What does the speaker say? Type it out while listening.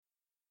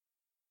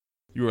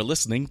You are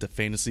listening to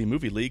Fantasy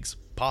Movie League's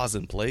Pause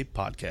and Play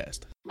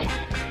podcast.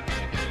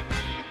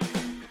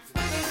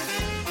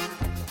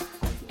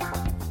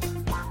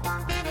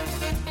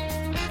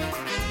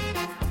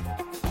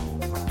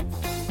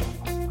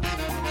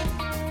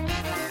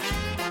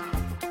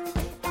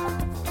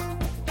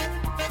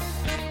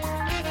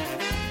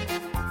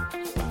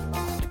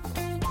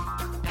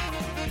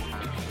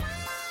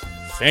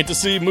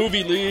 Fantasy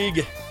Movie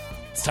League!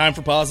 It's time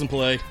for Pause and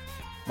Play.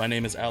 My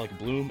name is Alec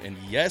Blome, and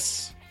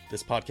yes,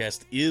 this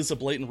podcast is a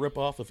blatant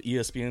ripoff of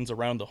ESPN's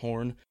Around the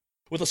Horn,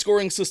 with a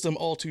scoring system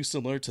all too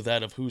similar to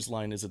that of Whose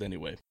Line Is It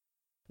Anyway?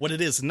 What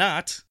it is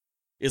not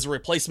is a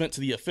replacement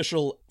to the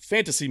official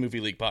Fantasy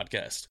Movie League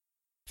podcast.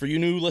 For you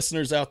new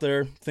listeners out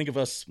there, think of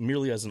us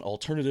merely as an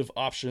alternative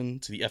option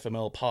to the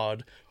FML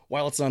pod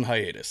while it's on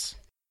hiatus.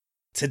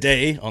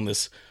 Today, on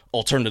this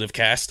alternative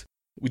cast,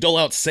 we dole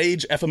out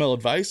sage FML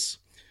advice,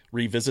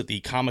 revisit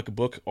the comic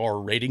book R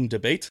rating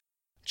debate,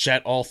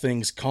 chat all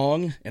things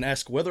Kong, and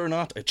ask whether or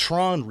not a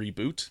Tron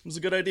reboot is a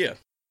good idea.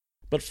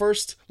 But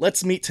first,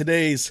 let's meet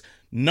today's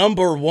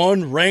number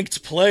one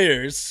ranked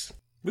players.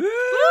 Woo!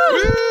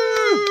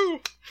 Woo!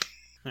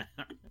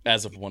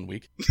 As of 1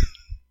 week.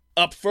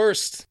 Up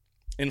first,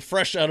 and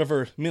fresh out of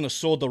her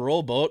Minnesota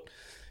rowboat,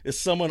 is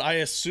someone I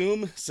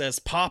assume says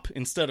pop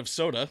instead of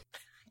soda.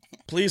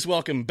 Please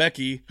welcome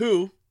Becky,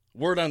 who,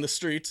 word on the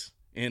street,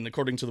 and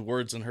according to the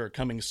words in her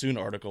Coming Soon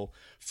article,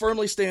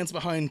 firmly stands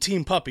behind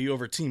Team Puppy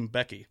over Team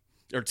Becky.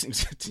 Or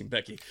Team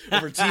Becky.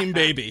 Over Team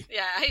Baby.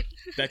 Yeah.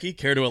 Becky,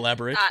 care to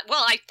elaborate?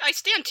 Well, I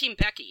stand Team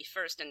Becky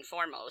first and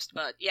foremost,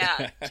 but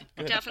yeah,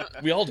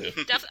 definitely. We all do.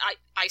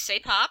 I say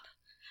pop,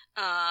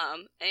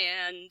 and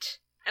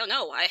I don't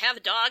know, I have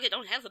a dog, I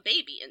don't have a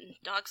baby, and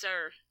dogs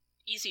are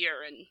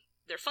easier, and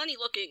they're funny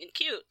looking and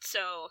cute,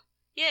 so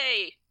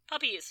yay,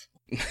 puppies.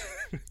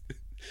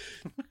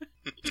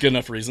 Good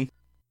enough reason.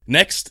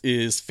 Next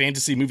is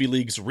Fantasy Movie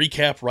League's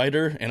recap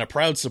writer and a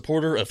proud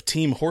supporter of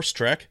Team Horse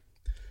Track,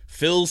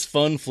 Phil's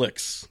Phun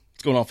Phlicks.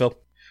 What's going on, Phil?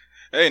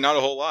 Hey, not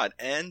a whole lot.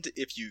 And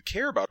if you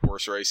care about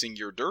horse racing,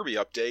 your Derby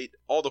update,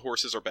 all the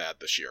horses are bad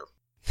this year.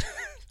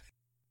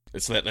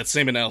 It's that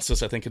same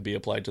analysis I think could be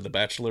applied to The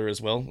Bachelor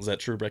as well. Is that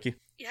true, Becky?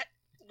 Yeah,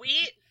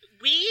 we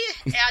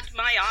at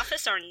my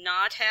office are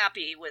not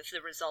happy with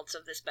the results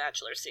of this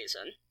Bachelor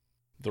season.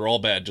 They're all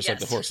bad, just Yes.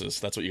 like the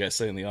horses. That's what you guys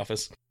say in the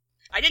office.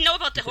 I didn't know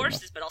about the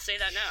horses, but I'll say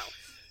that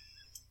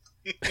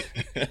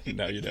now.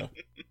 No, you don't.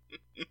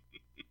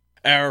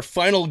 Our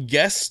final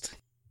guest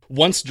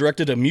once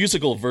directed a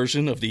musical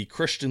version of the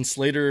Christian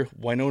Slater,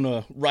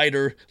 Winona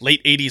Ryder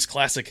late 80s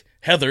classic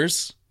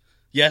Heathers.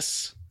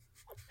 Yes,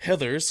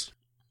 Heathers.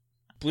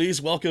 Please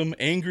welcome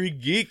Angry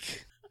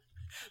Geek.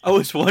 I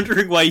was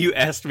wondering why you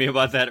asked me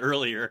about that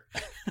earlier.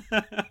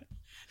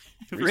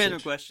 Random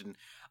question.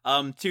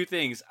 Two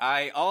things.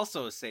 I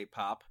also say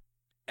pop.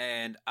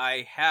 And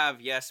I have,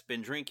 yes,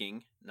 been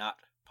drinking, not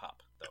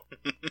pop,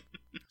 though.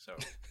 So,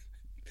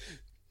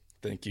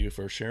 thank you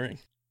for sharing.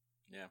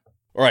 Yeah.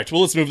 All right,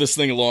 well, let's move this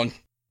thing along.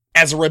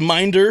 As a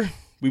reminder,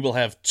 we will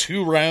have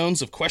 2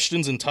 rounds of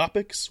questions and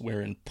topics,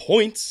 wherein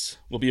points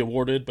will be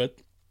awarded, but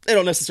they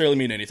don't necessarily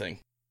mean anything.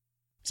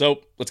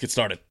 So, let's get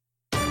started.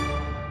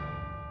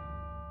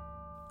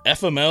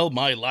 FML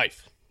My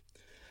Life.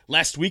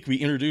 Last week, we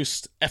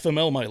introduced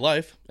FML My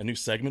Life, a new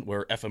segment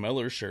where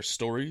FMLers share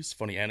stories,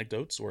 funny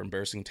anecdotes, or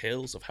embarrassing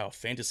tales of how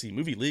Fantasy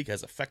Movie League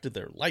has affected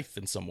their life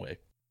in some way.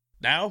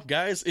 Now,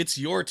 guys, it's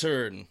your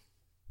turn.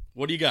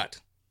 What do you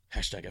got?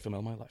 Hashtag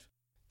FML My Life.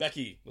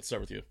 Becky, let's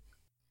start with you.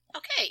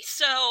 Okay,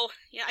 so,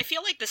 yeah, I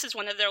feel like this is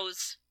one of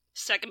those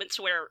segments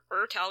where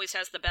Ert always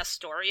has the best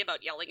story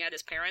about yelling at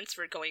his parents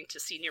for going to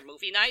senior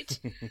movie night.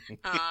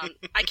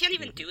 I can't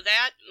even do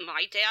that.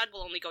 My dad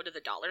will only go to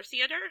the Dollar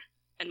Theater.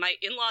 And my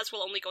in-laws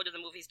will only go to the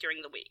movies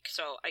during the week,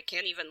 so I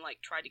can't even,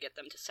 try to get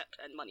them to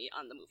spend money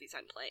on the movies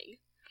I'm playing.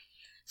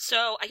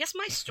 So, I guess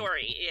my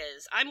story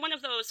is, I'm one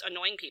of those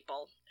annoying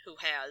people who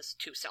has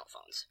 2 cell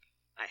phones.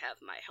 I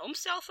have my home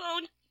cell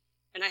phone,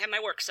 and I have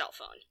my work cell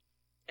phone.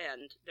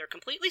 And they're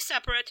completely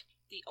separate.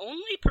 The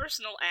only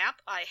personal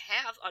app I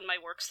have on my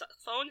work cell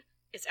phone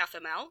is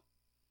FML,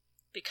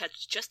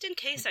 because just in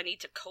case I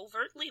need to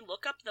covertly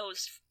look up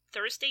those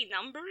Thursday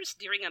numbers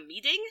during a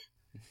meeting...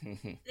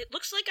 It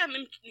looks like I'm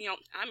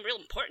real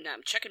important.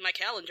 I'm checking my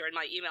calendar and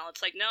my email.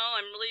 It's like, no,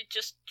 I'm really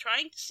just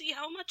trying to see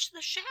how much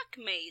the Shack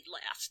made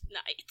last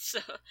night. So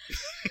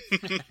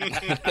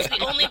it's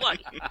the only one.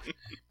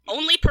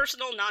 Only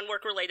personal,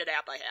 non-work related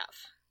app I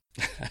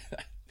have.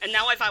 And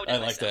now I've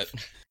outed myself.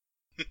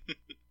 I like that.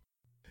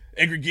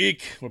 Angry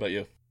Geek, what about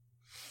you?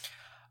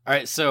 All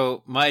right,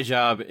 so my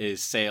job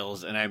is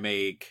sales, and I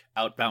make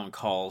outbound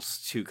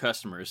calls to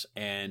customers,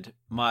 and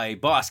my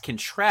boss can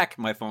track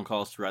my phone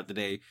calls throughout the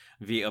day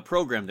via a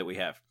program that we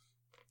have.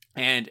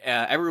 And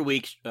every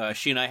week,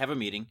 she and I have a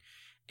meeting,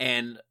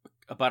 and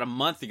about a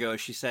month ago,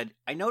 she said,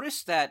 I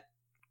noticed that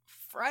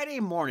Friday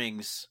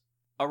mornings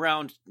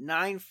around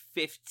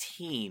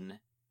 9:15,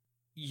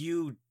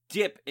 you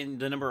dip in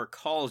the number of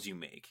calls you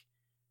make.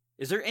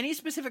 Is there any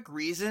specific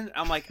reason?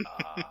 I'm like,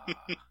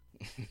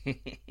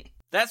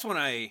 That's when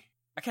I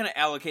kind of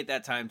allocate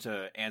that time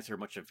to answer a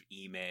bunch of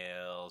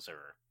emails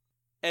or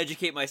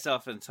educate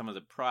myself in some of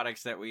the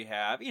products that we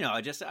have. You know,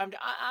 I'm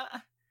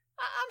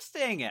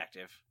staying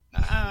active.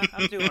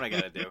 I'm doing what I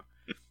gotta do.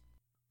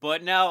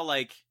 But now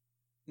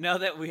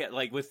that we have,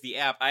 with the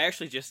app, I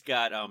actually just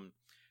got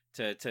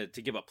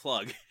to give a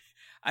plug.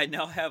 I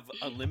now have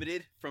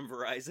Unlimited from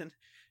Verizon,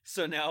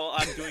 so now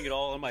I'm doing it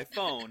all on my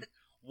phone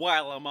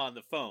while I'm on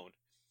the phone.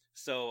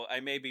 So I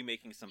may be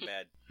making some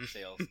bad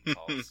sales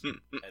calls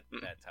at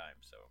that time.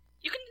 So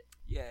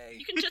yay!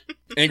 You can just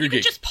Angry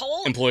Geek, just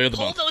poll employee of the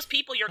month. those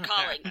people you're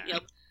calling. You know,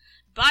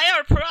 buy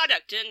our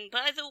product, and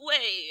by the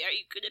way, are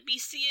you going to be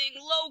seeing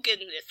Logan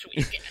this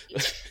weekend?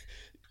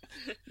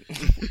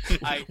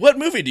 What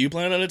movie do you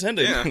plan on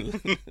attending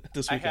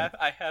this weekend?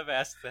 I have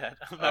asked that.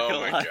 I'm not gonna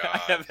lie. God. I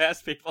have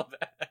asked people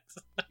that.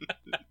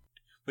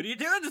 What are you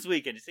doing this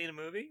weekend? You seen a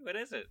movie? What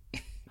is it?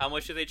 How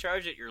much do they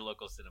charge at your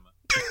local cinema?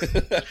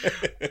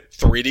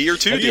 3D or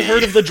 2D? Have you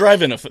heard of the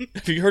drive-in effect?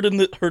 Have you heard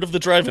of the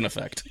drive-in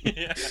effect?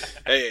 Yeah.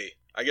 Hey,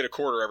 I get a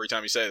quarter every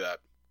time you say that.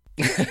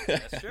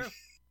 That's true.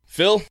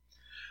 Phil?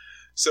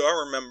 So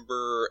I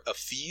remember a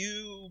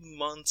few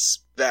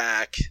months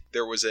back,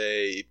 there was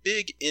a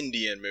big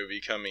Indian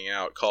movie coming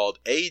out called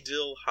A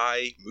Dil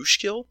Hai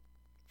Mushkil.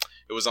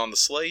 It was on the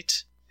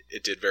slate.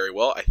 It did very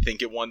well. I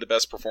think it won the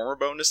Best Performer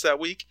bonus that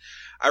week.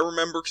 I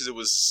remember because it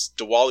was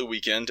Diwali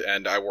weekend,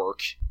 and I work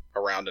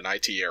around an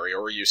IT area,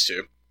 or used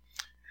to.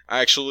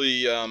 I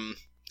actually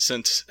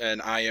sent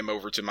an IM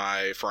over to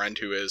my friend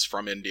who is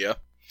from India.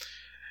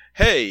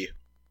 Hey,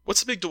 what's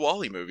the big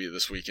Diwali movie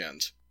this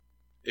weekend?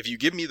 If you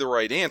give me the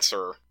right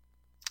answer,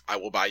 I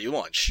will buy you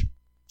lunch.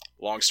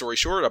 Long story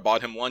short, I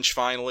bought him lunch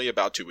finally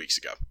about 2 weeks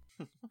ago.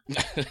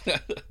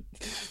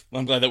 Well,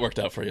 I'm glad that worked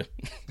out for you.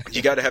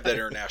 You got to have that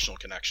international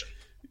connection.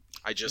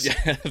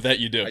 That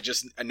you do. I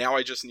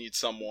just need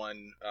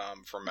someone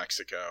from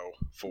Mexico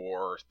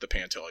for the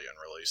Pantillion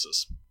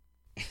releases.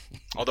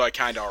 Although I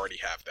kind of already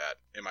have that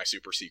in my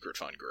super secret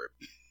fun group.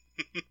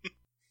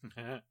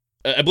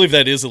 I believe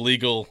that is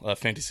illegal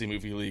Fantasy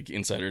Movie League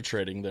insider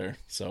trading there.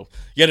 So,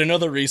 yet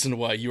another reason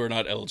why you are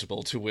not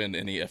eligible to win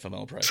any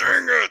FML prizes.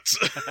 Dang it!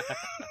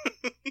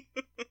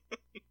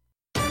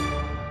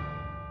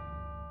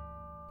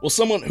 Well,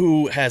 someone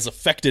who has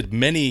affected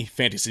many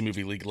Fantasy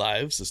Movie League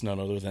lives is none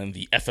other than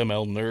the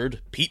FML nerd,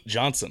 Pete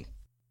Johnson.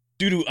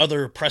 Due to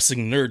other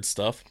pressing nerd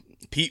stuff,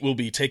 Pete will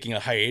be taking a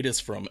hiatus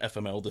from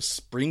FML this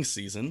spring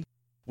season,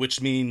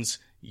 which means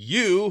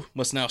you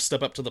must now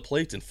step up to the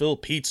plate and fill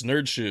Pete's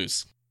nerd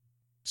shoes.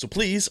 So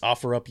please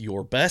offer up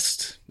your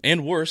best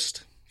and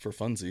worst, for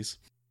funsies,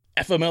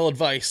 FML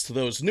advice to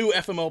those new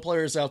FML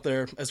players out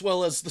there, as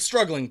well as the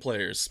struggling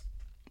players,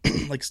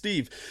 like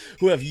Steve,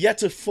 who have yet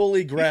to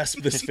fully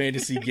grasp this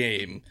fantasy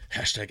game.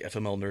 Hashtag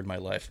FML Nerd My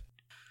Life.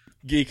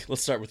 Geek,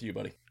 let's start with you,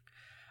 buddy.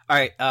 All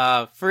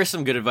right, first,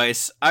 some good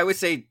advice. I would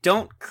say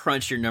don't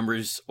crunch your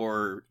numbers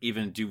or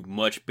even do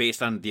much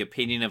based on the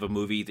opinion of a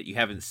movie that you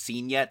haven't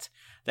seen yet.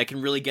 That can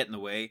really get in the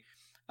way.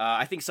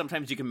 I think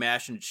sometimes you can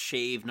mash and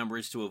shave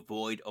numbers to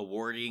avoid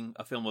awarding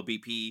a film a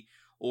BP,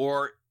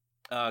 or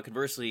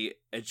conversely,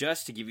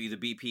 adjust to give you the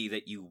BP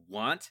that you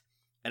want.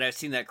 And I've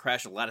seen that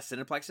crash a lot of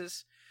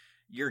cineplexes.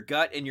 Your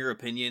gut and your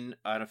opinion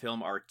on a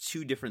film are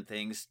two different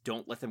things.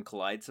 Don't let them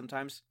collide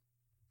sometimes.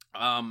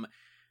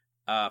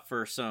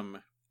 For some,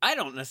 I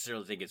don't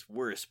necessarily think it's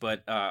worse,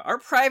 but our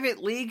private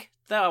league,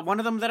 one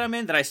of them that I'm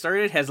in, that I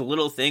started, has a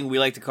little thing we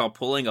like to call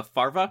pulling a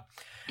farva.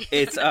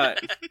 It's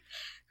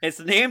it's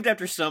named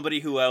after somebody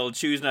who I will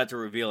choose not to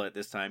reveal at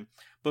this time.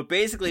 But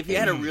basically, if you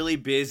had a really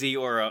busy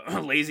or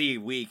a lazy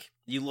week,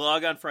 you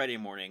log on Friday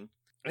morning,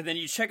 and then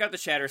you check out the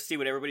chatter, see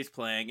what everybody's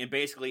playing, and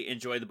basically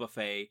enjoy the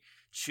buffet,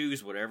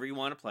 choose whatever you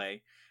want to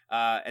play.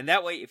 And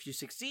that way, if you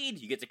succeed,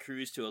 you get to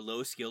cruise to a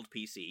low-skilled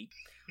PC.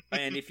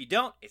 And if you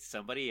don't, it's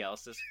somebody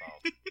else's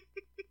fault.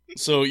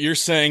 So you're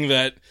saying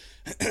that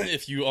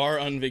if you are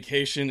on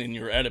vacation and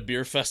you're at a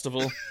beer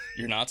festival,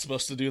 you're not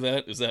supposed to do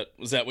that? Is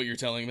that what you're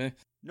telling me?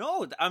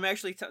 No, I'm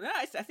actually.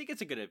 I think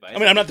it's a good advice. I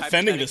mean, I'm not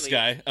defending this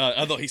guy,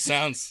 although he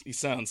sounds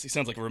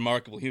like a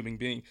remarkable human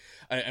being.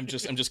 I'm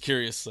just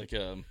curious, like,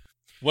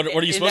 what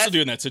are you supposed to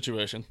do in that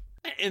situation?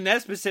 In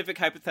that specific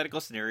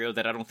hypothetical scenario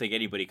that I don't think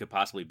anybody could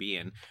possibly be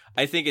in,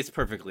 I think it's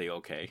perfectly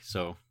okay.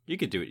 So you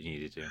could do what you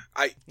needed to.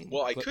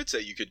 I could say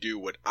you could do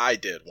what I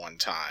did one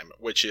time,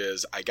 which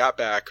is I got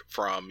back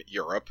from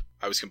Europe.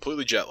 I was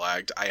completely jet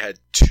lagged. I had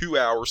 2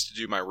 hours to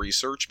do my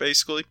research,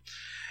 basically.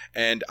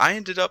 And I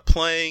ended up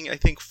playing, I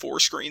think, 4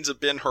 screens of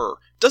Ben-Hur.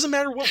 Doesn't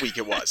matter what week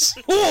it was.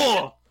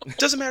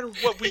 Doesn't matter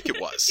what week it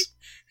was.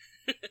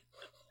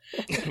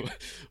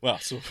 Wow,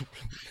 so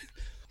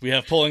we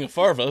have pulling a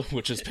Farva,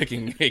 which is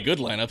picking a good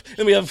lineup,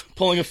 and we have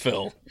pulling a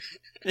Phil,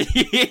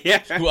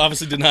 who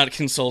obviously did not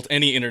consult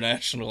any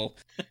international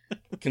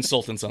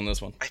consultants on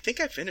this one. I think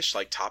I finished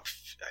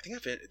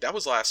that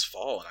was last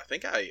fall, and I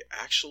think I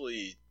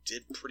actually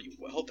did pretty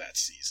well that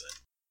season.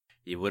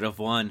 You would have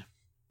won.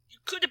 You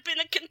could have been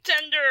a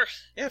contender.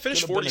 Yeah, I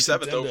finished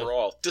 47th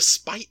overall,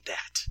 despite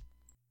that.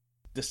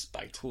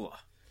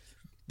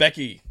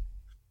 Becky,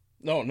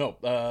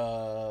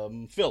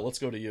 No. Phil, let's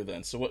go to you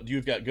then. So what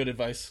you've got good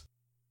advice?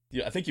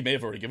 Yeah, I think you may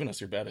have already given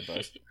us your bad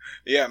advice.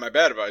 Yeah, my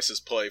bad advice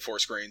is play 4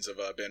 screens of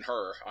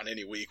Ben-Hur on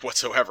any week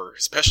whatsoever,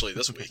 especially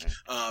this week.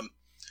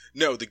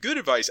 No, the good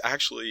advice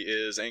actually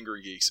is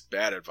Angry Geek's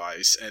bad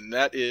advice, and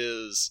that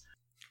is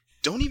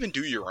don't even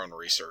do your own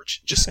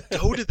research. Just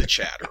go to the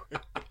chatter.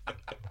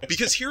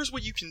 Because here's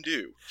what you can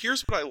do.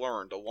 Here's what I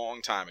learned a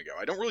long time ago.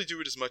 I don't really do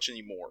it as much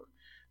anymore.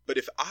 But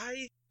if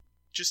I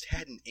just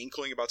had an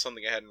inkling about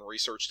something I hadn't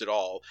researched at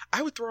all,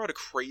 I would throw out a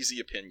crazy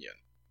opinion.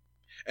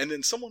 And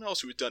then someone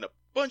else who had done a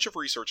bunch of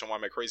research on why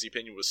my crazy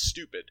opinion was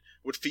stupid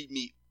would feed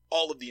me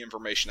all of the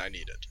information I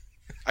needed.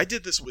 I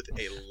did this with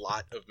a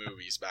lot of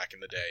movies back in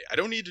the day. I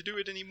don't need to do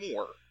it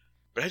anymore,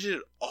 but I did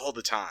it all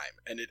the time,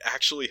 and it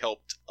actually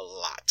helped a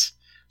lot.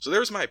 So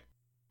there's I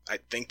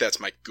think that's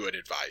my good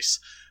advice.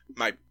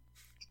 My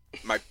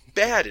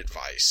bad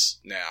advice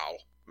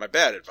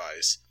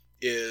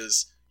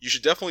is you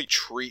should definitely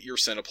treat your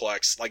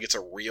Cineplex like it's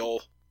a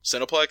real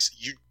Cineplex.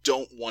 You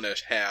don't want to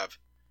have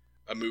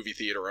a movie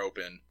theater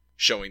open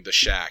showing The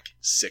Shack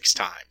 6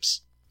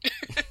 times.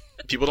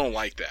 People don't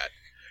like that.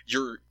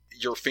 Your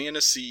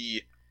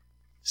fantasy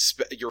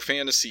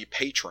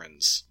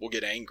patrons will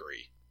get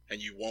angry,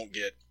 and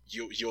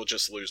you'll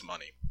just lose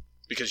money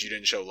because you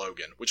didn't show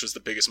Logan, which was the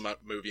biggest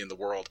movie in the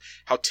world.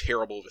 How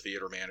terrible of a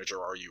theater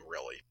manager are you,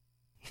 really?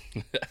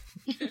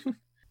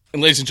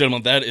 And ladies and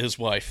gentlemen, that is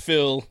why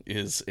Phil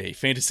is a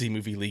Fantasy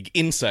Movie League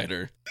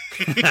Insider.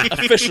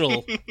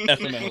 Official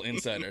FML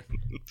Insider.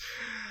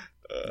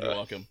 You're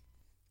welcome.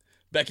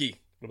 Becky,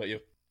 what about you?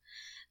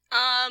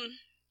 I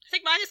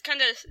think mine's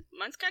kind of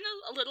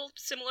a little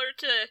similar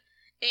to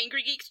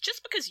Angry Geeks.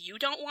 Just because you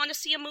don't want to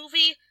see a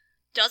movie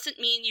doesn't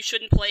mean you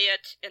shouldn't play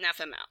it in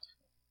FML.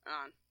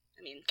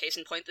 Case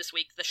in point this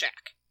week, The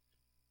Shack.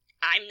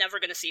 I'm never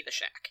going to see The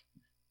Shack.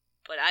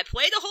 But I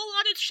played a whole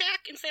lot of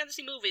Shack in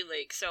Fantasy Movie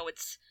League, so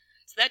it's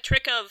that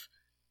trick of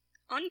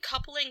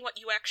uncoupling what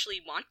you actually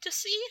want to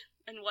see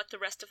and what the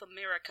rest of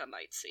America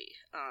might see.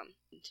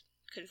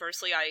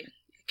 Conversely, I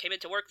came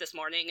into work this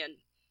morning, and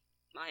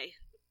my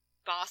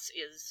boss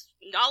is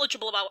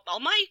knowledgeable about all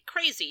my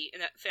crazy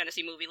in that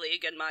Fantasy Movie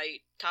League and my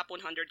top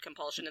 100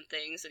 compulsion and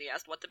things, and he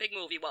asked what the big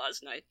movie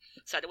was, and I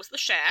said it was The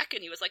Shack,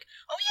 and he was like,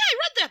 oh yeah, I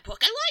read that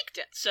book, I liked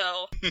it.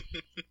 So,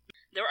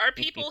 there are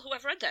people who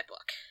have read that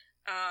book.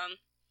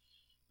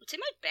 I'd say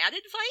my bad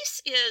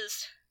advice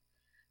is,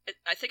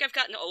 I think I've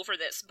gotten over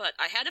this, but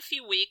I had a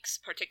few weeks,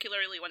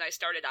 particularly when I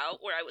started out,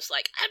 where I was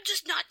like, I'm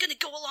just not going to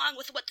go along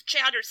with what the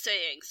chatter's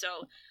saying.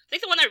 So I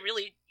think the one I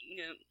really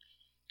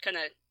kind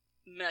of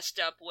messed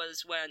up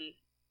was when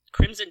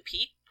Crimson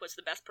Peak was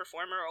the best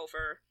performer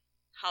over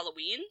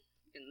Halloween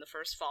in the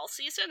first fall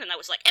season, and I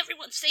was like,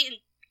 everyone's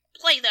saying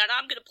play that,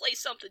 I'm going to play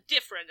something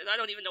different, and I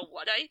don't even know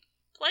what I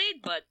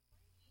played, but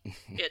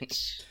it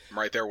I'm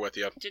right there with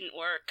you. Didn't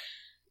work.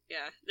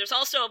 Yeah, there's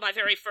also my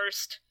very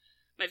first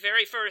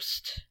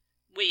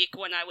week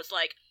when I was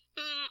like,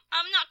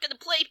 I'm not going to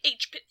play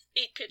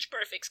 8 Pitch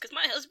Perfects because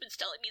my husband's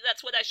telling me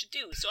that's what I should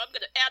do, so I'm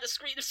going to add a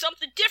screen of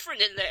something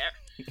different in there.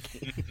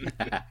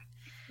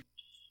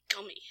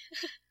 Gummy.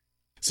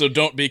 So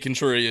don't be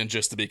contrarian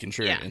just to be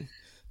contrarian,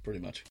 pretty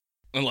much.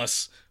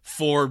 Unless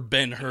 4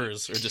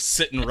 Ben-Hurs are just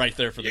sitting right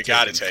there for the taking. You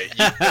gotta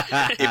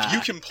take. If you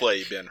can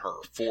play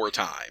Ben-Hur 4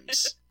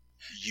 times,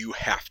 you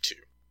have to.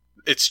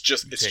 It's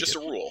just a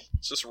rule.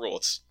 It's just a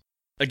rule.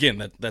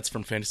 Again, that's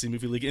from Fantasy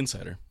Movie League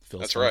Insider.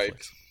 That's right.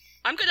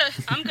 I'm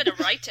gonna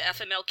write to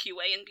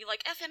FMLQA and be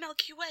like,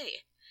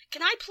 FMLQA,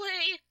 can I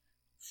play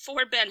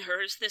 4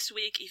 Ben-Hurs this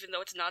week, even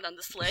though it's not on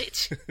the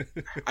slate?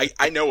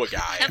 I know a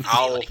guy.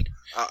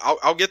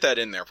 I'll get that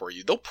in there for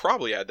you. They'll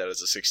probably add that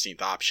as a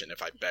 16th option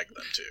if I beg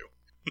them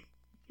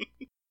to.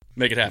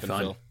 Make it happen,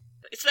 Phil.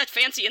 It's that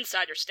fancy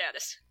insider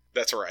status.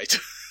 That's right.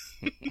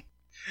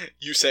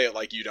 You say it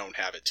like you don't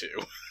have it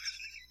too.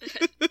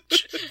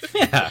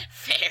 Yeah.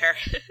 Fair.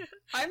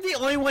 I'm the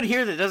only one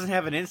here that doesn't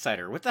have an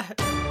insider. What the heck?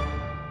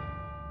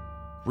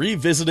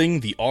 Revisiting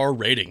the R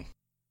rating.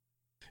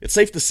 It's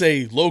safe to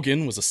say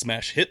Logan was a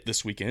smash hit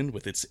this weekend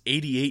with its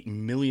 $88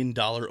 million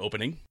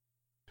opening.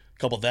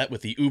 Couple that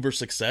with the uber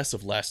success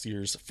of last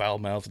year's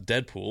foul-mouthed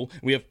Deadpool,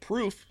 we have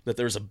proof that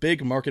there's a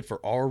big market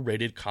for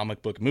R-rated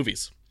comic book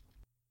movies.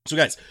 So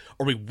guys,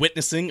 are we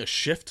witnessing a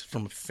shift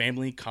from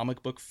family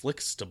comic book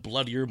flicks to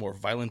bloodier, more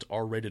violent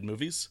R-rated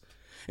movies?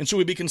 And should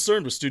we be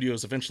concerned with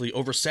studios eventually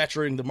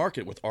oversaturating the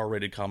market with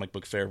R-rated comic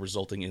book fare,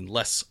 resulting in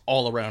less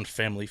all-around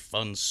family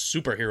fun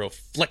superhero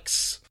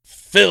flicks?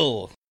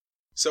 Phil!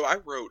 So I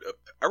wrote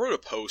a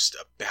post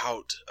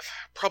about,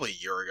 probably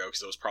a year ago,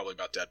 because it was probably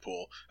about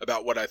Deadpool,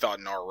 about what I thought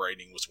an R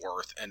rating was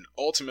worth, and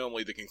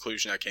ultimately the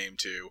conclusion I came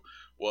to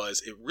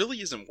was it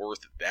really isn't worth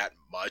that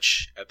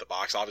much at the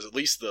box office, at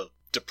least the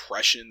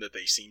depression that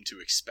they seem to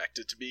expect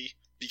it to be.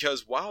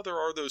 Because while there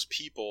are those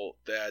people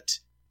that,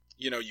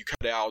 you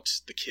cut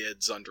out the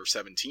kids under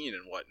 17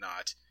 and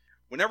whatnot,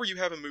 whenever you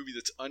have a movie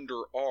that's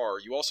under R,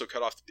 you also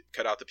cut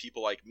out the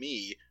people like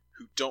me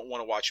who don't want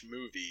to watch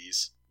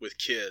movies with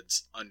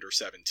kids under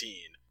 17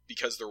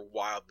 because they're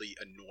wildly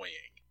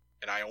annoying.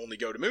 and I only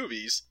go to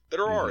movies that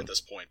are R at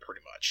this point,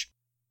 pretty much.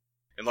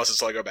 Unless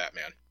it's Lego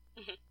Batman.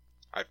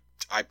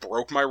 I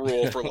broke my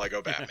rule for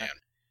Lego Batman.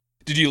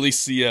 Did you at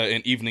least see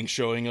an evening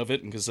showing of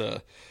it? Because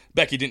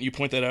Becky, didn't you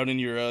point that out in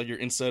your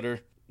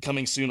Insider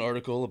Coming Soon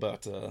article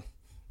about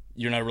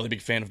you're not a really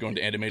big fan of going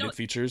to animated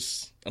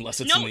features unless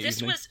it's in the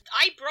evening?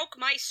 I broke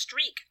my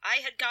streak.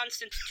 I had gone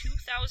since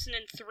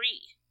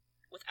 2003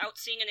 without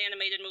seeing an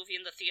animated movie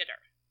in the theater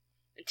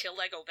until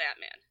Lego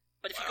Batman.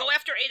 But if you go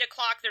after 8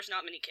 o'clock, there's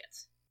not many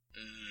kids.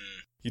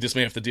 You just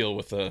may have to deal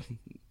with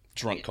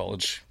drunk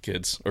college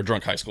kids or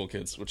drunk high school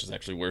kids, which is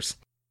actually worse.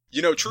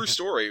 You know, true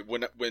story.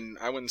 When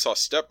I went and saw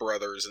Step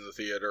Brothers in the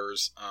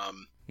theaters,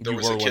 there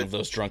was a kid. One of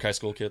those drunk high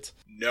school kids?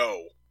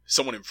 No,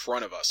 someone in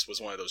front of us was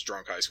one of those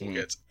drunk high school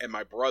kids, and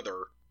my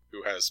brother,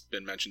 who has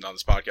been mentioned on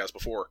this podcast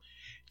before,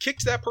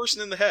 kicked that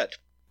person in the head,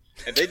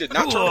 and they did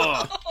not turn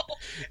around.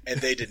 And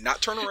they did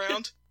not turn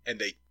around, and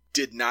they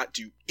did not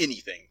do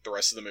anything the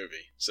rest of the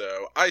movie.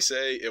 So I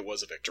say it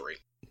was a victory.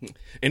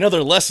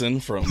 Another lesson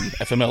from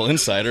FML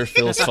Insider,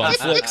 Phil's Phun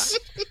Phlicks.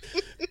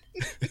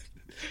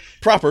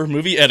 Proper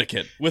movie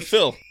etiquette with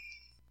Phil.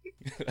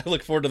 I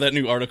look forward to that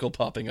new article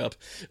popping up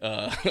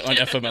on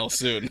FML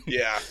soon.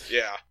 Yeah.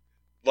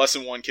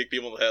 Lesson 1, kick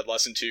people in the head.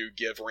 Lesson 2,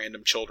 give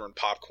random children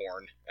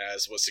popcorn,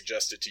 as was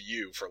suggested to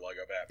you for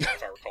Lego Batman,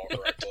 if I recall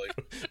correctly.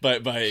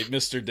 by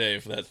Mr.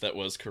 Dave, that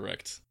was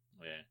correct.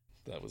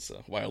 Yeah. That was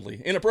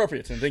wildly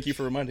inappropriate, and thank you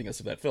for reminding us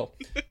of that, Phil.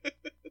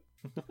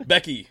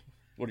 Becky,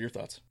 what are your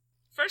thoughts?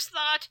 First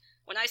thought,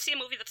 when I see a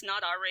movie that's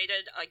not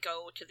R-rated, I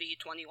go to the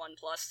 21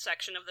 plus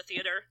section of the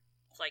theater.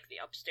 It's like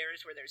the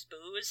upstairs where there's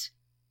booze.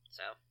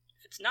 So,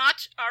 if it's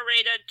not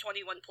R-rated,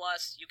 21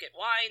 plus, you get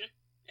wine,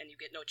 and you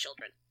get no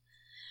children.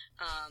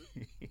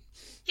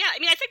 Yeah, I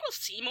mean, I think we'll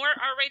see more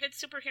R-rated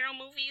superhero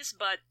movies,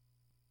 but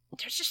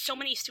there's just so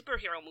many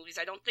superhero movies,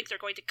 I don't think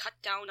they're going to cut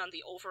down on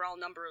the overall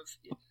number of...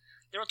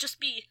 There will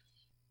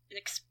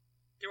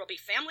be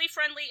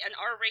family-friendly and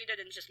R-rated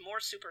and just more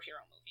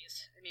superhero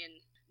movies. I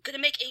mean, I'm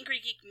gonna make Angry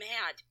Geek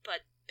mad,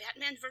 but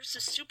Batman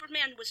vs.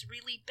 Superman was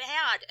really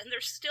bad, and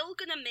they're still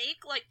gonna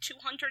make like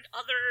 200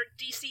 other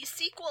DC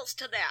sequels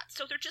to that,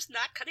 so they're just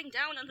not cutting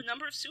down on the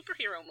number of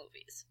superhero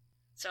movies.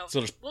 So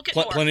there's we'll get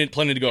more.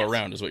 plenty to go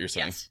around, is what you're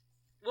saying. Yes.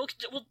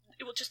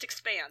 It will just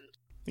expand.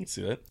 You can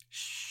see that.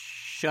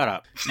 Shut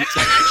up.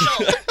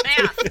 Exponential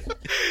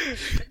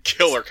math.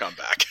 Killer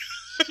comeback.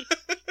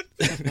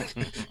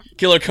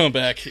 Killer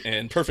comeback,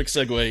 and perfect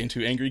segue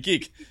into Angry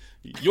Geek.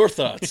 Your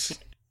thoughts?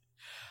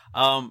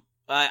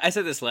 I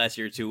said this last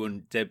year too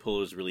when Deadpool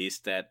was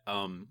released that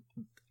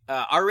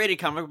R-rated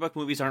comic book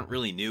movies aren't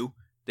really new.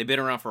 They've been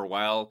around for a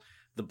while.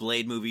 The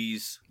Blade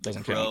movies,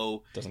 doesn't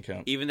Crow, doesn't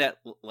count. Even that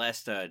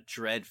last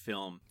Dread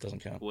film doesn't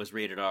count. Was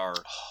rated R.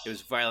 It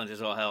was violent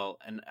as all hell,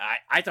 and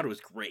I thought it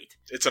was great.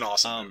 It's an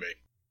awesome movie.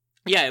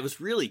 Yeah, it was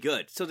really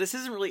good. So this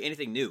isn't really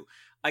anything new.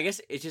 I guess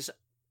it's just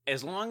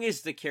as long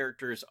as the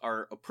characters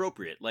are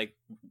appropriate. Like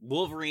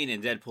Wolverine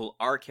and Deadpool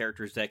are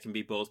characters that can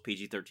be both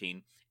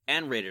PG-13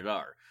 and rated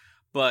R.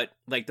 But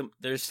like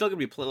there's still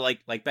gonna be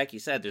like Becky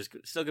said, there's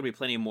still gonna be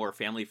plenty more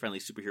family-friendly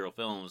superhero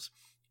films.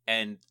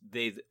 And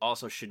they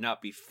also should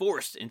not be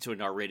forced into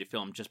an R-rated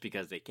film just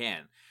because they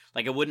can.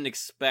 Like, I wouldn't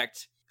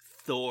expect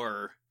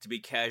Thor to be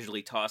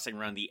casually tossing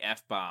around the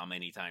F-bomb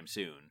anytime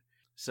soon.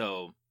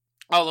 So,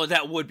 although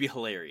that would be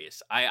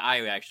hilarious.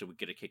 I actually would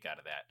get a kick out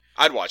of that.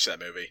 I'd watch that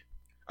movie.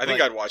 I think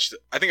I'd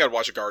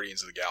watch a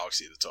Guardians of the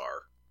Galaxy that's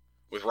R.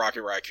 With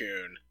Rocket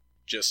Raccoon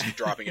just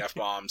dropping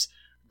F-bombs.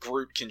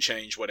 Groot can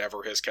change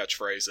whatever his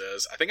catchphrase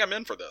is. I think I'm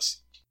in for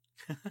this.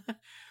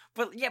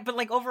 But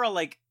like, overall,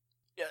 like,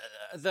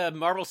 the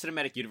Marvel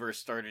Cinematic Universe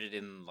started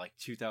in like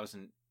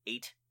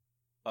 2008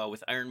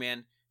 with Iron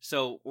Man,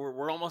 so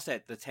we're almost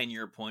at the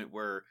 10-year point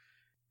where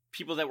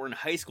people that were in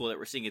high school that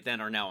were seeing it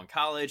then are now in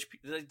college.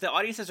 The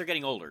audiences are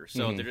getting older,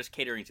 so they're just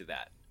catering to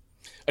that.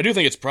 I do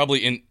think it's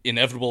probably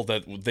inevitable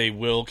that they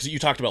will, because you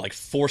talked about like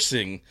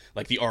forcing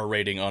like the R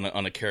rating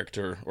on a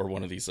character or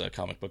one of these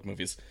comic book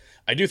movies.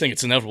 I do think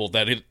it's inevitable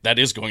that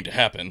is going to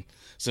happen.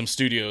 Some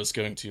studio is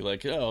going to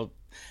like, oh,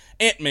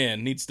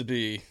 Ant-Man needs to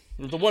be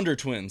the Wonder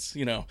Twins,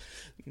 you know,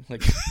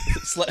 like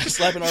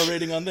slap an R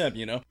rating on them,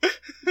 you know.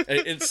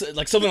 It's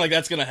like something like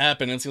that's going to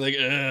happen, and it's like,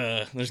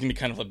 there's going to be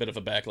kind of a bit of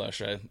a backlash,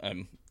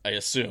 I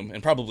assume,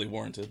 and probably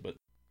warranted. But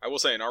I will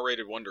say, in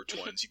R-rated Wonder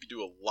Twins, you could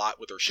do a lot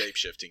with their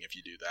shape-shifting if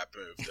you do that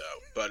move, though.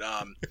 But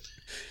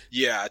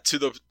yeah,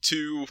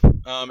 to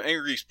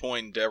Angry Geek's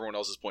point and to everyone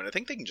else's point, I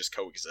think they can just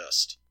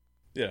coexist.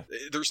 Yeah,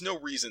 there's no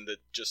reason that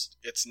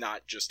it's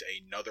not just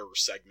another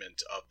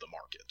segment of the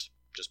market,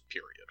 just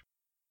period.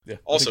 Yeah,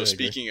 also,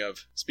 speaking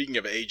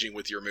of aging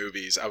with your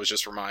movies, I was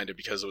just reminded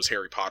because it was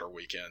Harry Potter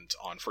weekend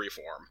on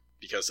Freeform,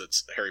 because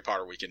it's Harry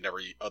Potter weekend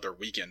every other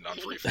weekend on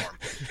Freeform.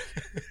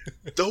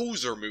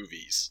 Those are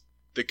movies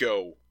that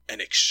go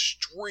an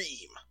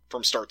extreme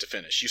from start to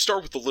finish. You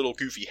start with the little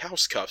goofy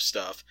house cuff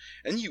stuff,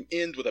 and you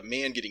end with a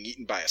man getting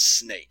eaten by a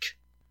snake,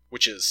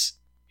 which is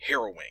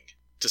harrowing,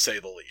 to say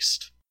the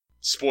least.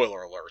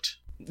 Spoiler alert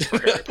for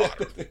Harry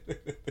Potter.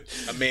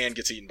 A man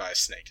gets eaten by a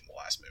snake in the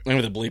last movie. I'm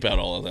going to bleep out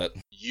all of that.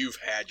 you've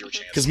had your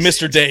chance. Because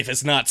Mr. Dave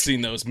has not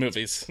seen those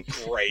movies.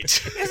 Great.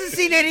 He hasn't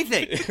seen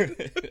anything.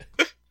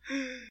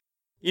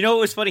 You know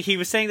what was funny? He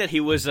was saying that he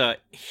was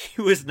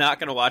not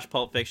going to watch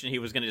Pulp Fiction. He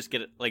was going to just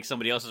get like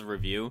somebody else's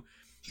review.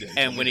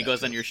 And when he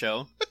goes on your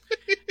show,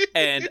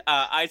 and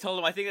I told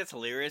him I think that's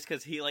hilarious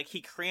because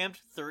he crammed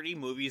 30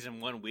 movies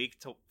in 1 week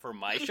for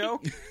my show,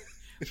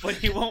 but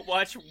he won't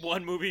watch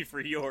one movie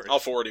for yours. I'll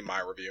forward him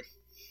my review.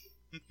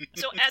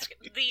 So ask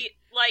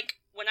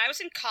when I was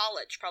in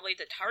college, probably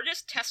the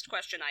hardest test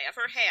question I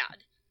ever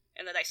had,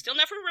 and that I still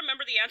never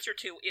remember the answer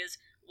to, is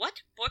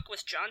what book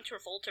was John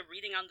Travolta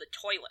reading on the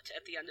toilet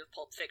at the end of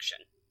Pulp Fiction?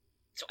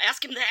 So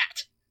ask him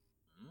that.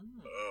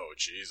 Oh,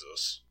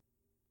 Jesus.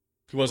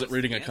 He wasn't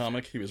reading a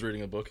comic, he was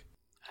reading a book.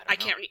 I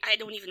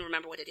don't even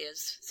remember what it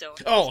is. So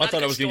I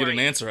thought I was going to get an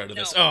answer out of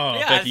this. No. Oh,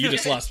 Yeah, Becky, you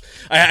just lost.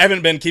 I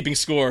haven't been keeping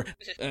score,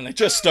 and I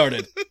just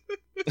started.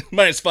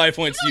 Minus 5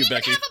 points to you,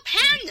 Becky. I don't even have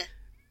a pen!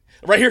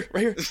 Right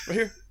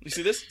here. You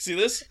see this? See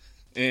this?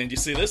 And you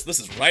see this? This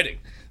is writing.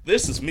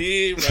 This is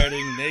me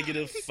writing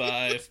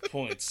 -5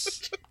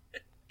 points.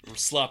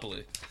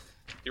 Sloppily.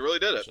 You really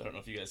did it. I don't know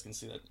if you guys can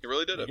see that. You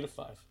really did it.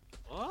 -5.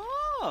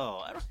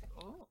 Oh,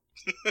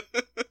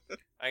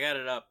 I got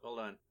it up. Hold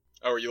on.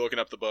 Oh, are you looking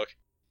up the book?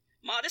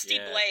 Modesty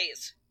Yeah.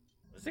 Blaze.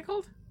 What's it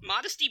called?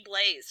 Modesty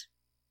Blaze.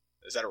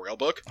 Is that a real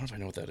book? I don't know if I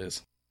know what that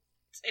is.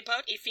 It's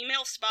about a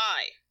female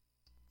spy.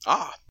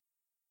 Ah.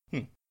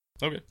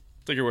 Okay.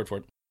 Take your word for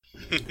it.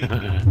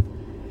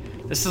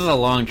 This is a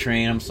long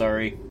train. I'm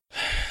sorry.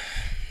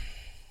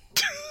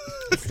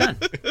 It's done.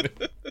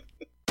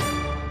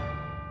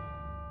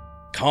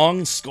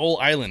 Kong Skull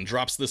Island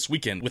drops this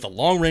weekend with a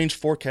long-range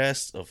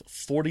forecast of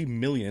 40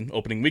 million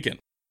opening weekend.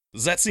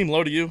 Does that seem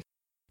low to you?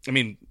 I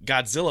mean,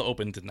 Godzilla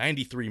opened to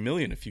 93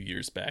 million a few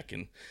years back,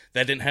 and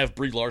that didn't have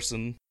Brie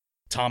Larson,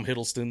 Tom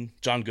Hiddleston,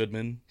 John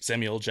Goodman,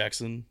 Samuel L.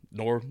 Jackson,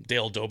 nor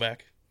Dale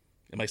Doback.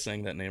 Am I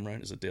saying that name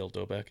right? Is it Dale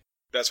Doback?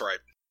 That's right.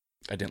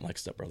 I didn't like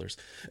Step Brothers.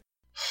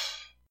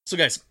 So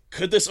guys,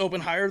 could this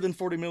open higher than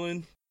 40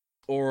 million?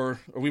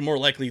 Or are we more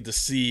likely to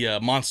see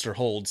monster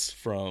holds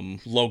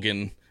from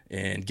Logan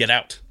and Get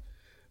Out?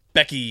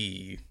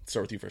 Becky,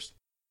 start with you first.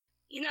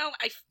 You know,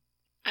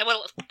 I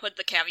will put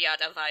the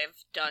caveat of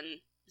I've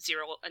done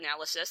zero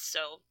analysis,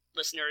 so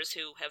listeners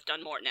who have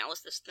done more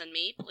analysis than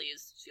me,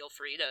 please feel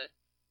free to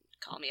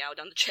call me out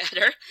on the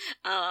chatter.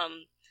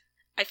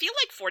 I feel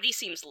like 40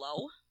 seems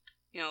low.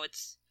 You know,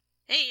 it's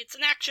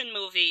an action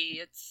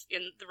movie.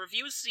 The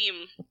reviews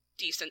seem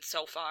decent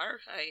so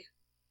far. I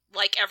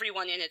like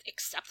everyone in it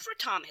except for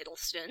Tom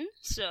Hiddleston.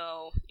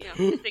 So, you know,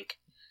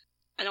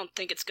 I don't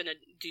think it's gonna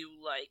do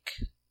like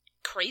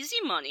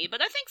crazy money,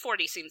 but I think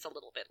 40 seems a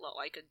little bit low.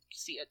 I could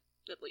see it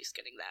at least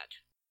getting that.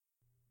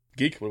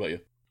 Geek, what about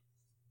you?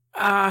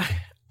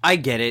 I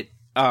get it.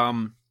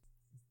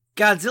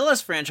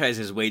 Godzilla's franchise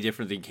is way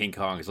different than King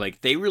Kong's.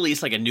 Like, they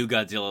release like a new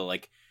Godzilla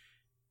like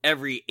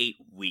every 8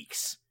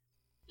 weeks.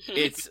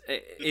 It's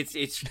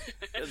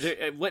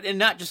and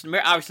not just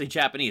obviously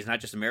Japanese, not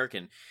just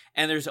American.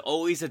 And there's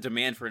always a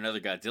demand for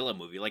another Godzilla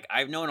movie. Like,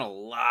 I've known a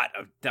lot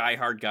of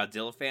diehard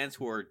Godzilla fans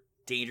who are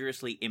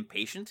dangerously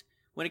impatient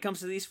when it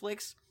comes to these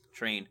flicks.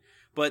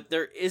 But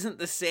there isn't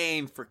the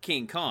same for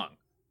King Kong.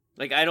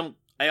 Like,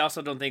 I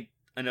also don't think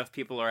enough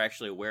people are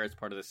actually aware it's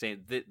part of the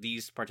same.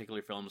 These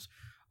particular films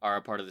are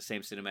a part of the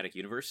same cinematic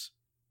universe.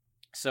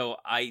 So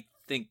I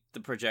think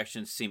the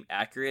projections seem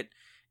accurate.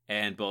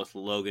 And both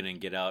Logan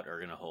and Get Out are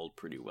going to hold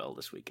pretty well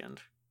this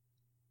weekend.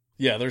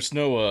 Yeah, there's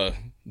no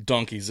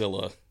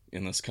Donkeyzilla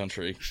in this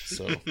country,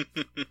 so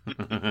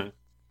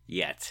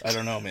yet. I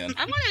don't know, man.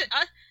 I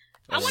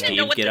want to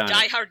know what the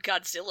diehard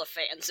Godzilla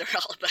fans are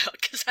all about,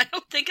 because I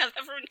don't think I've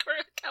ever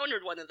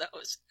encountered one of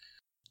those.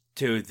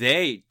 Dude,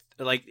 they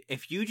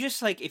if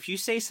you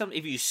say something,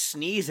 if you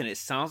sneeze and it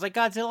sounds like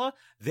Godzilla,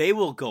 they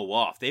will go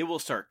off. They will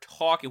start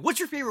talking. What's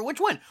your favorite? Which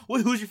one?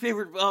 Who's your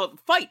favorite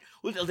fight?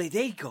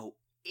 They go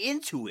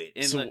into it.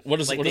 And so what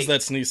does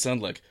that sneeze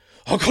sound like?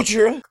 Oh,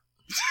 Gojira?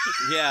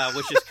 Yeah,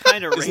 which is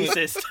kind of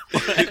racist.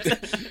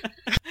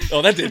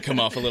 Oh, that did come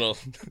off a little.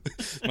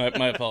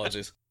 my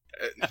apologies.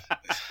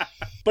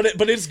 But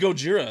it's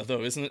Gojira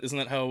though, isn't it? Isn't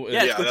that how?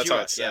 Yeah, that's how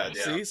it's said.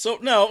 Yeah. See, so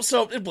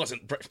it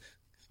wasn't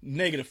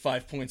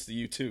 -5 points to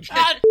you too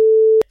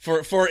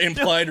for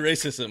implied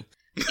racism.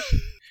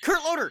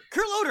 Kurt Loder.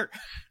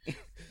 Didn't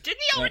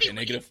he already? Okay,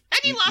 negative.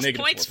 And he lost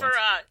negative points 4 for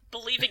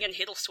believing in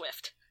Hiddle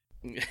Swift.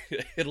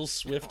 Hiddle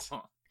Swift.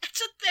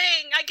 That's a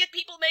thing. I get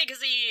People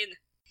magazine.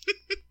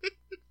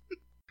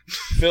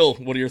 Phil,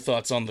 what are your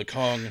thoughts on the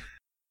Kong?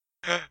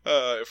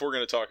 If we're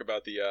going to talk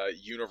about the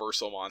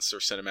Universal Monster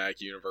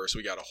Cinematic Universe,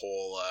 we need a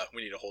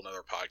whole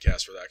nother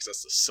podcast for that, because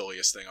that's the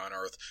silliest thing on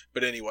earth.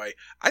 But anyway,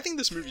 I think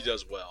this movie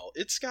does well.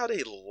 It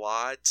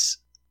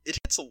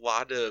hits a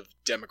lot of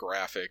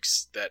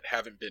demographics that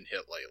haven't been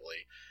hit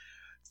lately.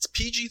 It's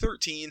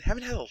PG-13.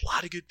 Haven't had a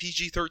lot of good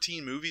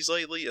PG-13 movies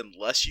lately,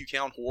 unless you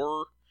count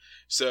horror.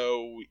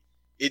 So,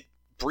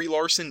 Brie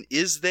Larson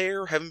is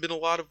there. Haven't been a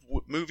lot of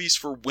movies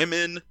for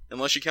women,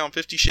 unless you count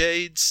 50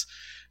 Shades.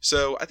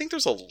 So I think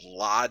there's a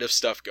lot of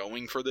stuff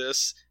going for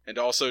this. And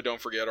also,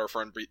 don't forget our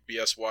friend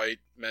B.S. White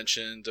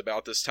mentioned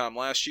about this time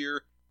last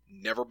year,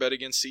 never bet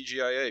against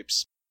CGI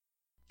apes.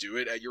 Do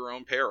it at your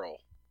own peril.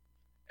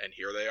 And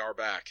here they are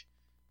back.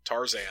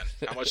 Tarzan.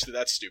 How much did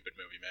that stupid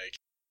movie make?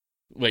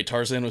 Wait,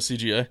 Tarzan was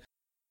CGI?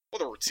 Well,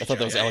 there were CGI I thought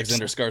that was apes.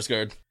 Alexander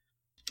Skarsgård.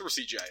 There were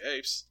CGI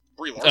apes.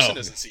 Brie Larson Oh.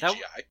 isn't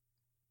CGI.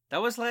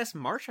 That was last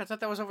March? I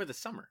thought that was over the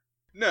summer.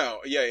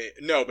 No,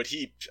 no, but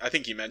I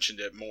think he mentioned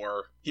it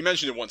more. He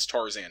mentioned it once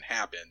Tarzan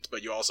happened,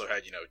 but you also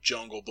had,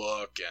 Jungle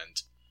Book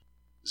and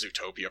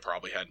Zootopia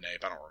probably had an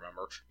ape, I don't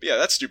remember. But yeah,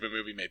 that stupid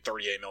movie made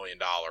 $38 million.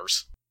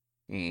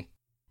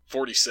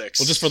 46.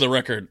 Well, just for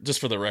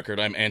the record,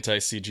 I'm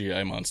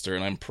anti-CGI monster,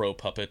 and I'm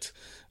pro-puppet,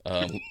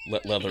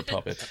 leather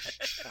puppet.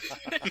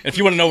 If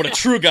you want to know what a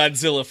true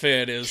Godzilla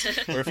fan is,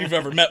 or if you've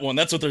ever met one,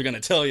 that's what they're going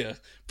to tell you.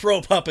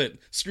 Pro-puppet,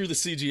 screw the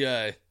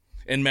CGI,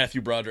 and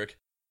Matthew Broderick.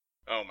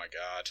 Oh my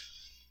god.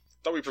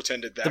 Thought we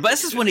pretended that. The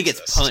best is when he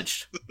gets exist.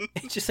 punched.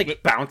 It just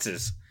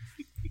bounces.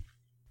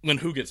 When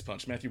who gets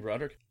punched? Matthew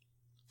Broderick?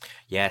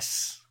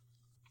 Yes.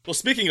 Well,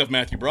 speaking of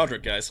Matthew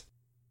Broderick, guys,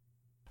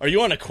 are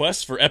you on a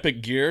quest for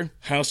epic gear,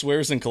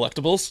 housewares, and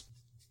collectibles?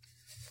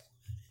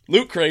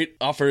 Loot Crate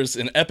offers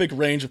an epic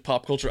range of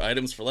pop culture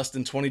items for less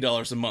than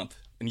 $20 a month.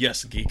 And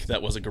yes, Geek,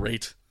 that was a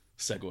great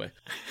segue.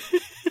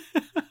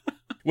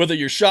 Whether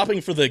you're shopping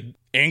for the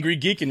Angry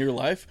Geek in your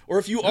life, or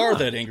if you are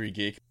that Angry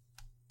Geek,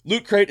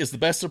 Loot Crate is the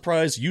best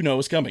surprise you know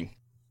is coming.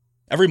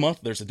 Every month,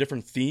 there's a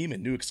different theme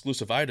and new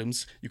exclusive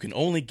items you can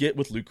only get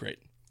with Loot Crate.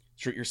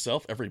 Treat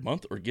yourself every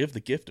month or give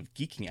the gift of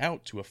geeking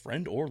out to a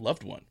friend or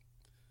loved one.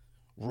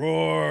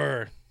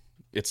 Roar!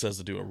 It says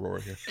to do a roar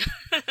here.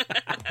 Is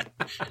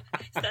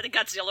that a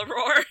Godzilla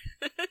roar?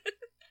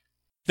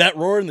 That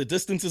roar in the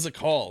distance is a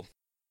call.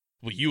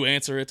 Will you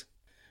answer it?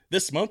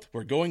 This month,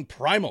 we're going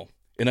primal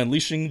and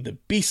unleashing the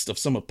beast of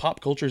some of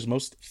pop culture's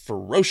most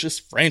ferocious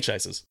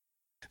franchises.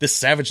 This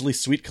savagely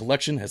sweet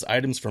collection has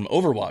items from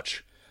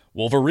Overwatch,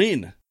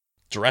 Wolverine,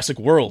 Jurassic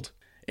World,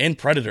 and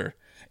Predator,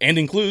 and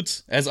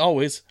includes, as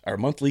always, our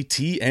monthly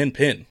tea and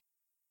pin.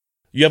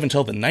 You have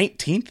until the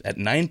 19th at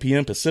 9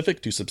 p.m.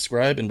 Pacific to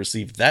subscribe and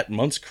receive that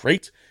month's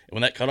crate, and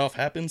when that cutoff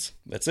happens,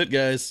 that's it,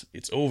 guys.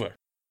 It's over.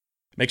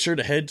 Make sure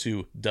to head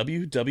to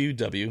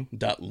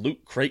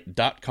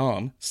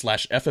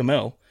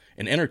www.lootcrate.com/FML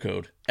and enter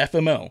code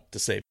FML to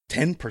save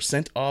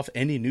 10% off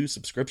any new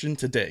subscription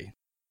today.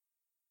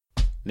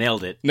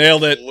 Nailed it.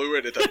 Nailed it. Blew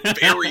it at the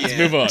very end. Let's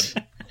move on.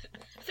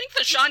 I think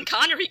the Sean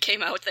Connery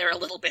came out there a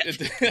little bit. It's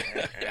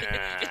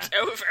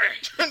over.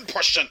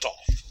 10%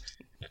 off.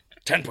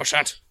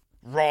 10%.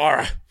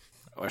 Roar.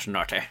 Oh, it's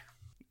naughty.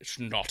 It's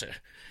naughty.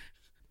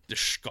 The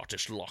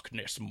Scottish Loch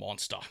Ness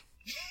Monster.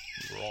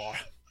 Roar.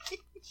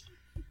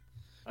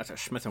 That's a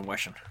Smith &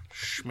 Wesson.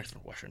 Smith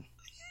 & Wesson.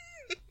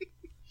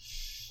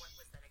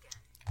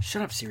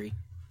 Shut up, Siri.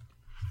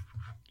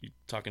 You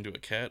talking to a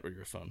cat or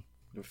your phone?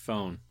 Your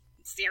phone.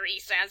 Siri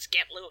says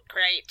get Loot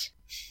Crate.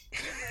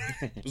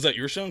 Was that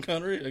your Sean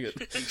Connery?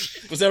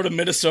 Was that what a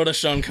Minnesota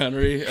Sean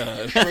Connery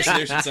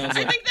impersonation sounds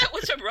like? I think that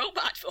was a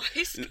robot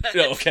voice. But...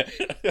 Oh, okay.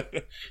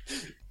 I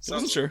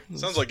wasn't sure.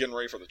 Sounds like getting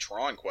ready for the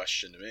Tron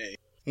question to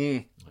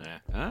me.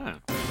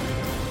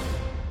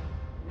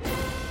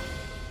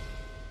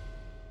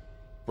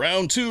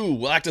 Round 2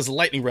 will act as a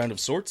lightning round of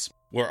sorts,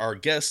 where our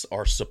guests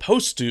are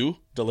supposed to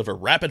deliver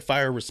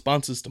rapid-fire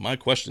responses to my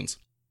questions.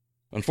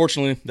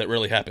 Unfortunately, that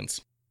rarely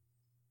happens.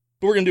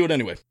 But we're going to do it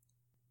anyway.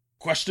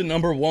 Question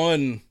number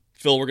 1.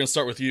 Phil, we're going to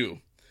start with you.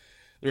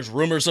 There's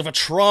rumors of a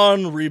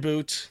Tron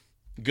reboot.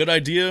 Good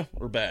idea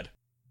or bad?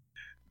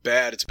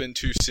 Bad. It's been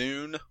too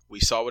soon.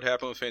 We saw what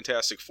happened with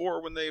Fantastic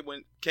Four when they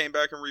came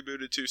back and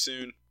rebooted too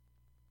soon.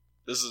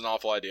 This is an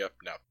awful idea.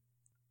 No.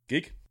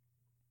 Geek?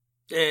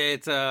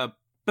 It's a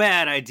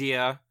bad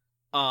idea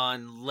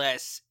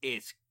unless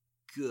it's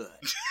good.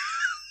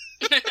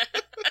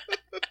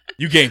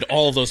 You gained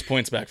all of those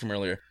points back from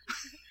earlier.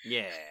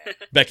 Yeah.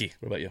 Becky,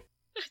 what about you?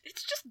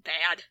 It's just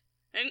bad.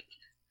 And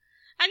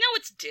I know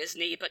it's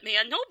Disney, but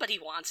man, nobody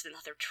wants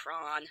another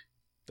Tron.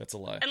 That's a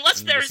lie. Unless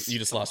And there's... You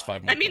just lost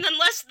 5 more. I mean,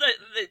 unless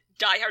the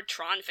diehard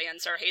Tron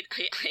fans are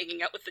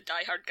hanging out with the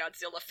diehard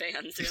Godzilla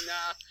fans in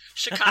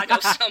Chicago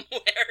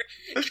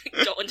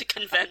somewhere, going to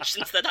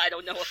conventions that I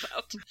don't know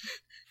about.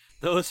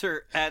 Those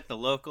are at the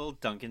local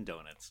Dunkin'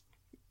 Donuts.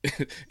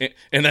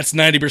 And that's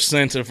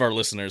 90% of our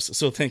listeners,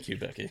 so thank you,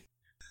 Becky.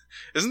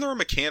 Isn't there a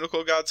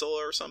mechanical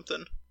Godzilla or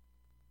something?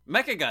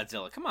 Mecha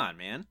Godzilla, come on,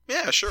 man.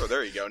 Yeah, sure.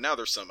 There you go. Now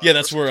there's some. Yeah,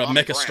 that's there's where some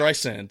common Mecha ground.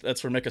 Streisand.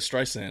 That's where Mecha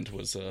Streisand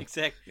was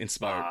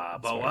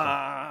inspired.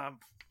 God,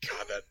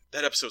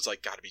 that episode's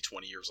like got to be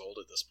 20 years old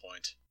at this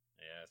point.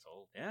 Yeah, it's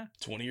old. Yeah.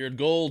 20-year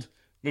gold.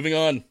 Moving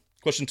on.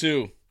 Question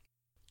 2.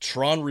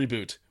 Tron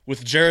reboot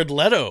with Jared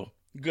Leto.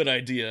 Good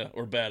idea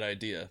or bad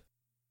idea?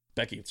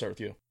 Becky, let's start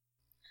with you.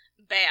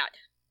 Bad.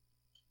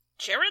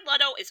 Jared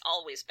Leto is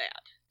always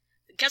bad.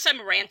 I guess I'm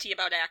ranty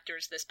about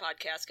actors this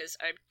podcast because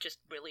I just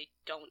really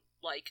don't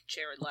like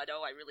Jared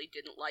Leto. I really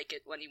didn't like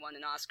it when he won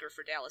an Oscar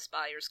for Dallas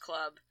Buyers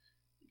Club.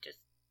 Just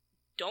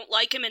Don't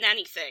like him in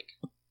anything.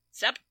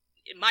 Except,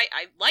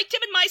 I liked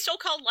him in My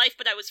So-Called Life,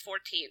 but I was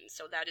 14,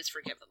 so that is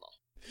forgivable.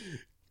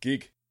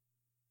 Geek.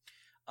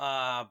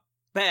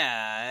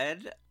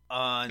 Bad,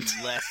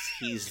 unless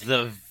he's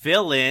the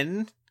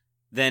villain,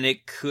 then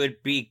it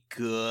could be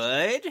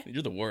good.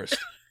 You're the worst.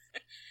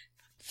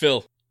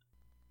 Phil.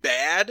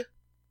 Bad,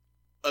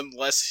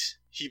 unless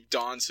he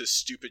dons his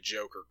stupid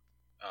Joker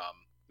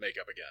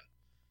makeup again.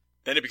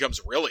 Then it becomes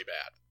really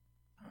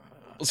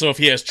bad. So if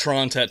he has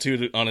Tron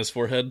tattooed on his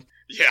forehead,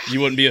 Yeah. you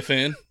wouldn't be a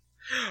fan?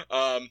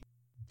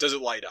 Does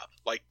it light up?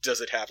 Like,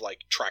 does it have,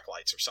 like, track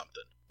lights or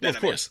something? Well, of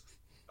course.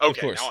 Okay, Of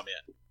course. now I'm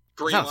in.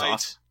 Green Sounds light,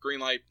 awesome. green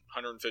light,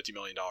 $150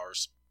 million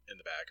in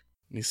the bag.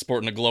 He's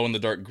sporting a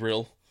glow-in-the-dark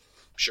grill.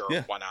 Sure,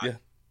 Yeah, why not? yeah.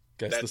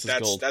 Guys, this is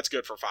gold. That's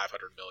good for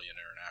 $500 million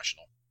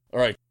international. All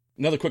right,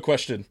 another quick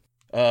question.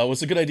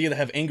 Was it a good idea to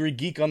have Angry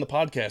Geek on the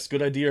podcast?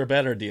 Good idea or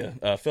bad idea?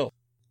 Phil?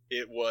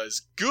 It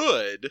was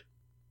good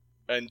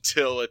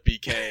until it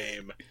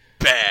became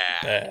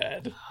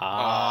bad.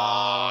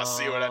 Bad.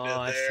 See what I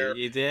did there?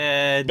 See you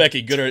did.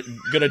 Becky, good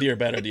idea or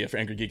bad idea for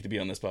Angry Geek to be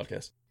on this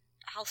podcast?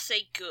 I'll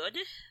say good,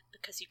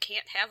 because you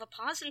can't have a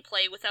pause and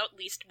play without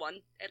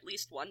at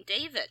least one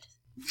David.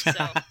 So,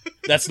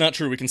 That's not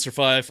true. We can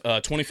survive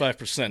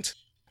 25%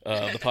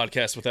 of the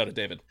podcast without a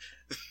David.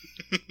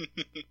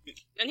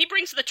 and he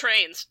brings the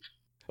trains.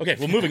 Okay,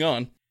 well, moving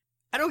on.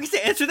 I don't get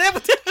to answer that,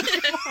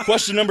 but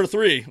Question number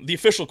 3. The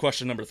official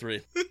question number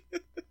 3.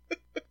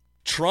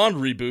 Tron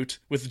reboot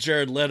with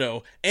Jared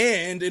Leto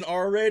and an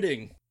R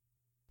rating.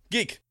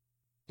 Geek,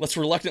 let's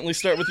reluctantly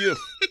start with you.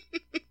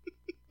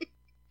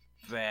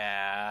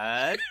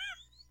 bad.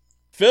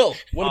 Phil,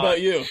 what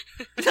about you?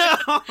 No.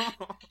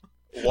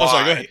 Why? Oh,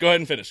 sorry, go ahead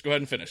and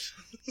finish.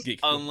 Geek.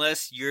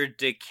 Unless you're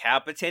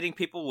decapitating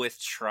people with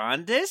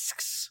Tron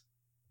discs?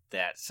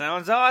 That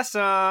sounds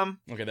awesome.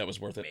 Okay, that was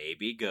worth it.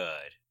 Maybe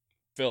good.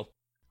 Phil.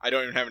 I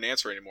don't even have an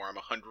answer anymore. I'm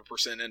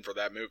 100% in for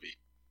that movie.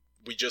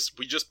 We just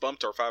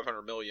bumped our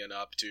 $500 million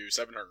up to $750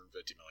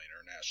 million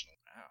international.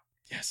 Wow.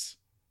 Yes.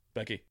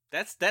 Becky.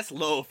 That's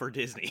low for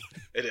Disney.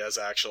 It is,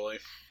 actually.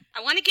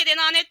 I want to get in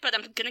on it, but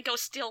I'm gonna go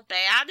still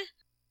bad.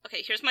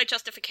 Okay, here's my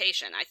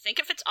justification. I think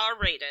if it's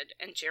R-rated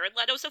and Jared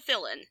Leto's a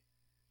villain,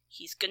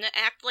 he's gonna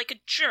act like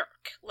a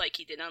jerk, like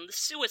he did on the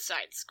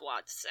Suicide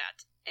Squad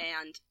set.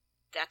 And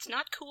that's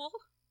not cool,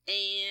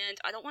 and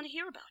I don't want to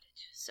hear about it,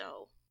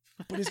 so...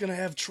 But he's gonna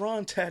have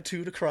Tron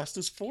tattooed across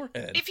his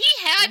forehead. If he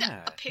had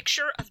Yeah. a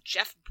picture of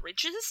Jeff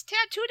Bridges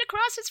tattooed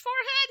across his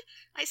forehead,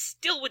 I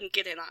still wouldn't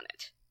get in on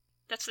it.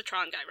 That's the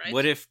Tron guy, right?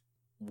 What if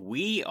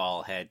we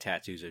all had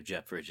tattoos of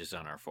Jeff Bridges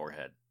on our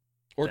forehead?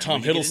 Or Then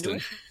Tom would you get into Hiddleston.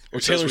 it? Or Who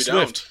says Taylor we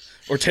Swift.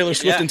 Or Taylor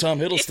Swift Yeah. and Tom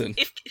Hiddleston.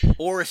 If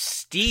Or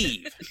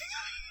Steve?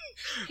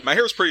 My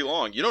hair's pretty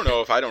long. You don't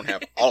know if I don't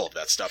have all of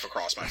that stuff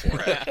across my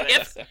forehead.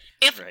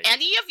 if Right.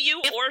 any of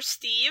you or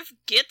Steve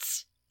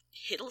gets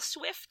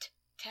Hiddleswift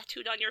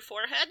tattooed on your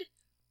forehead,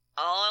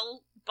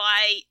 I'll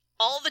buy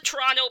all the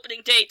Tron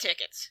opening day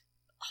tickets.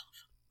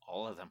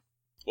 All of them.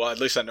 Well, at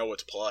least I know what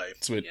to play.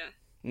 Sweet. Yeah.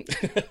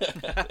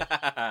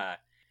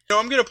 No,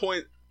 I'm going to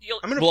point... You'll,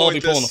 I'm going to We'll all be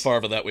point pulling the this...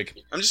 Farva that week.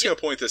 I'm just going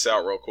to point this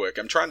out real quick.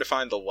 I'm trying to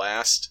find the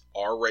last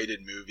R-rated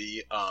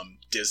movie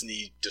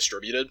Disney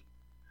distributed.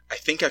 I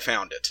think I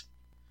found it.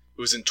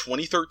 It was in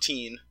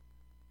 2013.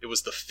 It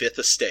was The Fifth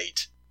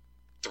Estate.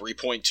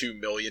 $3.2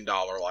 million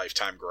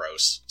lifetime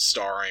gross,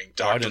 starring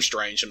Doctor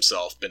Strange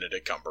himself,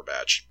 Benedict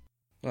Cumberbatch.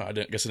 Oh, I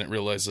guess I didn't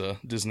realize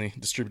Disney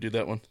distributed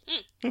that one.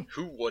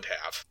 Who would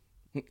have?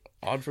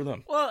 Odd for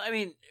them. Well, I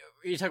mean,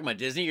 are you talking about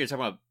Disney? Or you're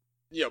talking about...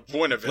 Yeah,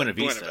 Buena Buena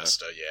Vista.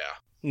 Vista, yeah.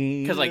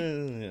 Because, like,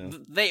 Yeah.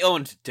 they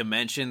owned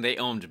Dimension, they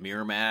owned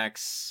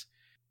Miramax,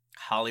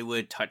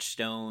 Hollywood,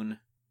 Touchstone.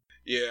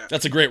 Yeah.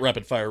 That's a great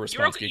rapid-fire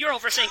response, Geek. you're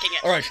overthinking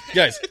it. All right,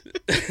 guys.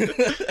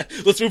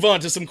 Let's move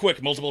on to some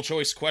quick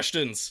multiple-choice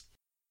questions.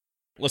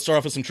 Let's start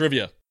off with some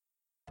trivia.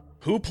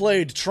 Who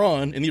played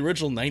Tron in the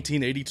original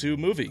 1982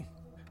 movie?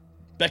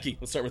 Becky,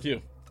 let's start with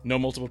you. No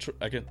multiple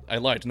I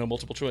lied, no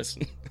multiple choice.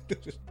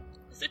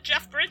 Is it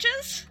Jeff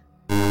Bridges?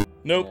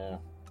 Nope. Yeah.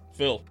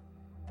 Phil.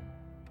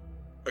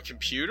 A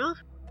computer?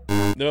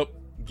 Nope.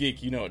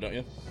 Geek, you know it, don't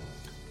you?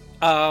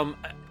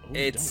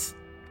 It's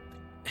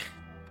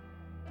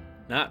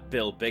not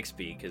Bill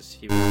Bixby, because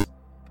he was...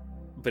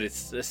 But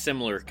it's a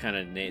similar kind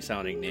of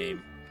sounding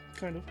name.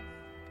 Kind of.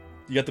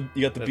 You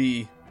got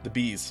the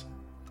bees.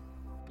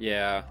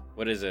 Yeah,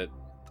 what is it?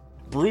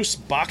 Bruce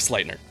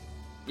Boxleitner.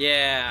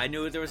 Yeah, I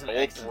knew there was an Old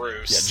X in there.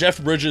 Bruce. Yeah,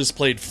 Jeff Bridges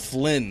played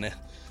Flynn. It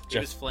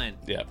was Flynn.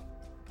 Yeah.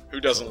 Who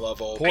doesn't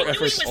love old Poor I knew he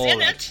efforts was all in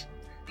around. it.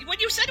 When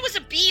you said it was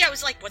a B, I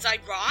was like, was I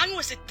wrong?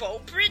 Was it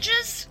Bo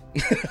Bridges?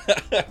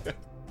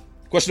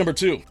 Question number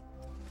 2.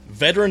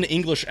 Veteran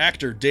English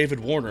actor David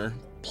Warner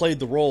played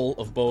the role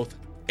of both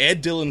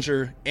Ed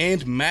Dillinger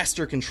and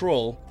Master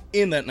Control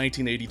in that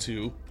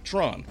 1982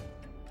 Tron.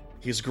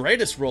 His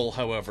greatest role,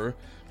 however,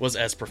 was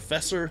as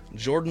Professor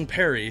Jordan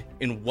Perry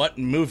in what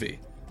movie?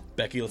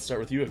 Becky, let's start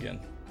with you again.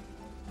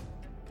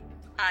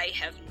 I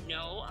have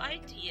no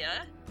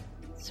idea.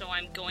 So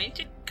I'm going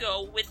to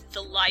go with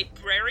the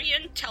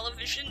Librarian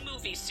television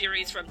movie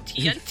series from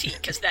TNT,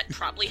 because that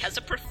probably has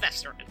a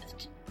professor in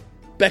it.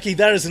 Becky,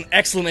 that is an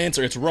excellent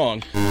answer. It's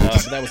wrong.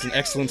 But that was an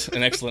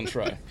excellent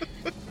try.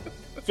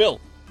 Phil.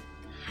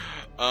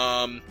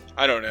 I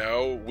don't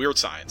know. Weird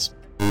Science.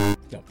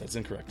 No, that's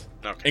incorrect.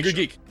 Okay, Angry sure.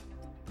 Geek.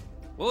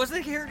 What was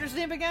the character's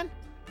name again?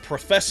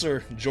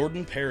 Professor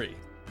Jordan Perry.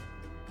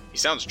 He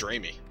sounds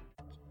dreamy.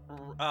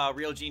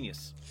 Real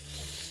Genius.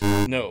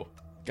 No.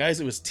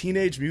 Guys, it was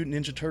Teenage Mutant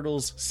Ninja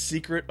Turtles: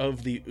 Secret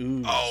of the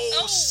Ooze.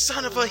 Oh,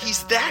 son of a,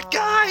 he's that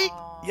guy?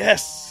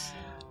 Yes!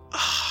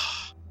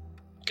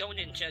 Go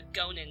Ninja,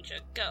 go Ninja,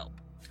 go.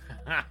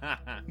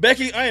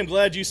 Becky, I am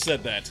glad you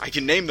said that. I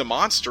can name the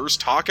monsters,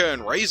 Taka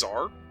and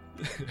Razor.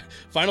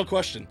 Final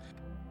question.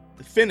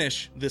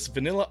 Finish this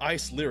Vanilla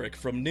Ice lyric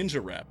from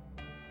Ninja Rap.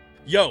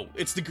 Yo,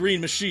 it's the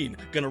Green Machine,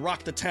 gonna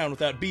rock the town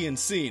without being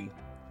seen.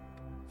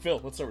 Phil,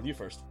 let's start with you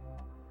first.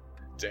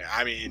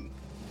 I mean,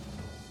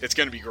 it's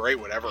going to be great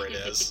whatever it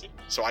is,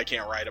 so I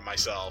can't write it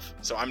myself.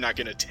 So I'm not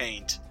going to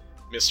taint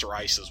Mr.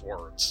 Ice's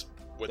words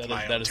with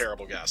my own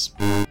terrible guess.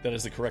 That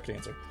is the correct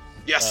answer.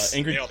 Yes,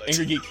 Angry nailed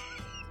it. Geek.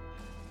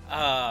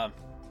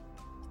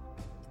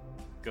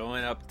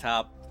 Going up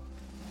top.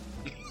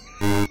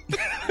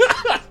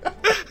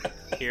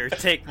 Here,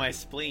 take my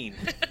spleen.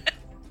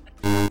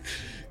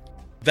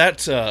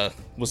 That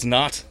was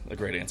not a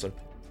great answer.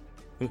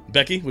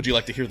 Becky, would you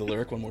like to hear the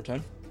lyric one more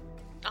time?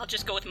 I'll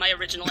just go with my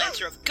original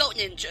answer of go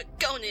Ninja,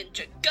 go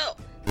Ninja, go.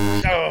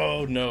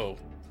 Oh, no.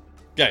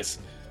 Guys,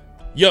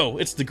 yo,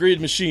 it's the Green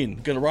Machine,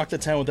 gonna rock the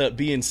town without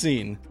being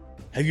seen.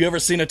 Have you ever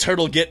seen a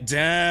turtle get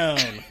down?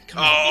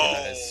 Come on,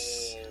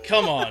 guys.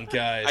 Come on,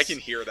 guys. I can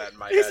hear that in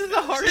my This head. is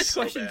the hardest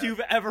question bad.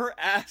 you've ever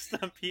asked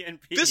on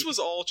PNP. This was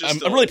all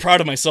just... I'm really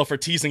proud of myself for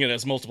teasing it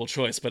as multiple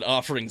choice, but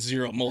offering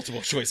 0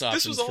 multiple choice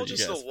options. This was all for you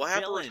just guys. an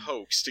elaborate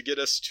hoax to get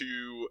us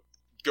to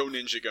go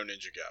Ninja, go.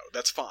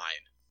 That's fine.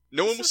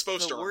 No one was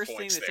supposed to earn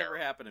points there. Ever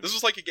happened to This me.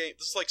 was like a game.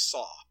 This is like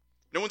Saw.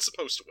 No one's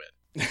supposed to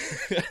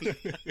win.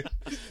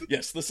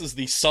 Yes, this is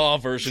the Saw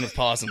version of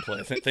Pause and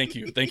Play. Thank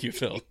you,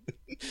 Phil.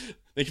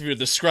 Thank you for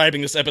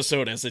describing this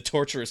episode as a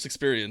torturous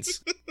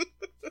experience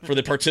for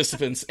the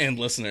participants and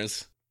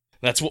listeners.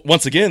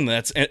 Once again,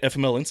 that's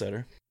FML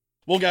Insider.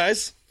 Well,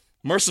 guys,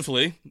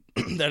 mercifully,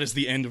 that is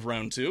the end of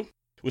round 2,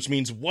 which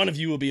means one of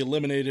you will be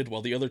eliminated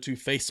while the other 2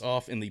 face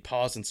off in the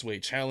Pause and Sway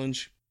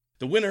challenge.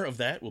 The winner of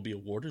that will be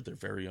awarded their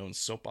very own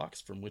soapbox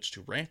from which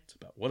to rant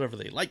about whatever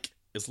they like,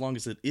 as long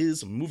as it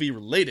is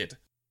movie-related.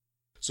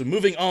 So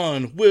moving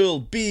on will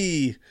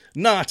be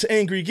not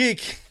Angry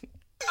Geek.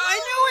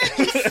 I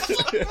knew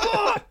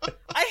it!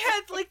 I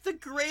had like the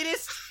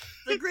greatest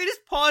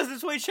Pause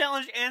This Way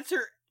challenge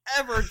answer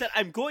ever that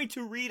I'm going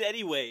to read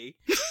anyway.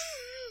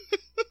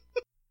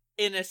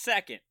 In a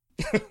second.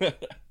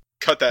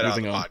 Cut that out of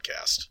Moving the on.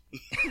 podcast.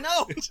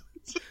 No!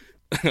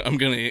 I'm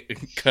gonna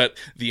cut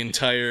the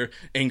entire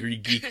Angry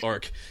Geek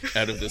arc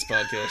out of this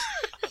podcast.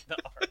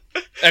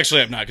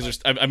 Actually, I'm not, because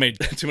I made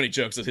too many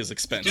jokes at his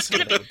expense.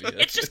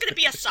 It's just gonna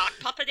be a sock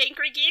puppet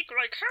Angry Geek,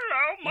 like,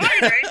 hello, my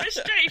name is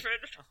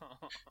David.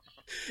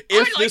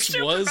 If I like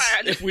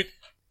Superman.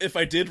 if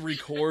I did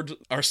record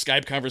our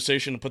Skype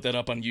conversation and put that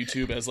up on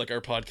YouTube as like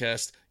our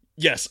podcast,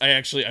 yes,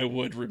 I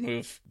would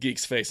remove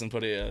Geek's face and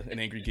put an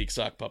Angry Geek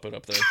sock puppet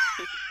up there.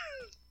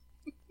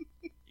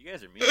 You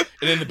guys are mean.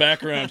 And in the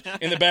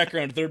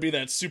background, there'd be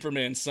that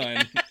Superman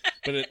sign,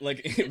 but it,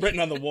 like written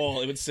on the wall,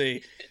 it would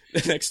say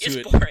next to It's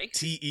it boring.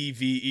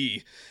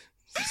 TEVE.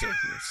 So,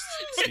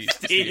 yes,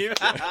 Steve.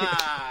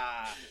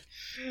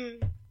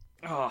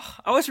 Oh,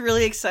 I was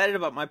really excited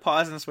about my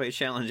Pause and Sway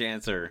challenge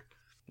answer.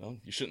 Well,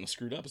 you shouldn't have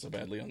screwed up so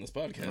badly on this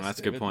podcast. Oh, that's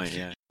a David. good point,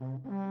 yeah.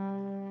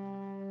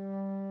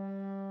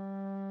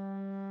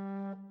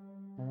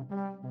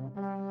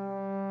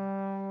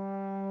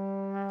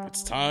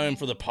 It's time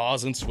for the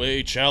Pause and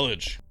Sway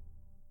challenge.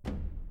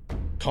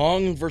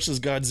 Kong vs.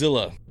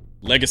 Godzilla.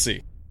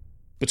 Legacy.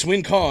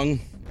 Between Kong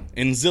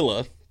and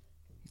Zilla,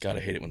 gotta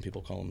hate it when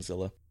people call him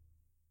Zilla,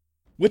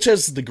 which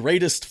has the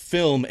greatest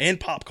film and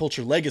pop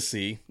culture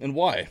legacy, and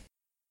why?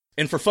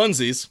 And for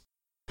funsies,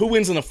 who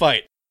wins in a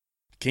fight?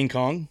 King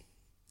Kong?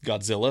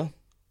 Godzilla?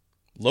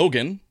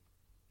 Logan?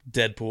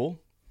 Deadpool?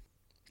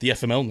 The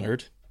FML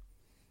nerd?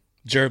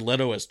 Jared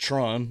Leto as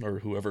Tron, or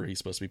whoever he's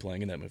supposed to be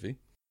playing in that movie?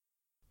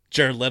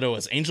 Jared Leto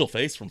as Angel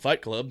Face from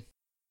Fight Club?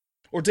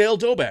 Or Dale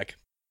Doback?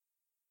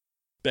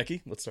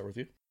 Becky, let's start with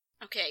you.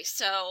 Okay,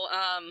 so,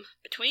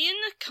 between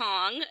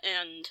Kong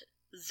and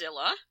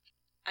Zilla,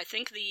 I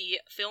think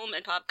the film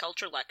and pop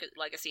culture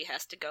legacy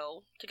has to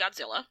go to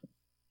Godzilla.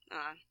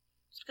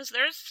 Because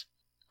there's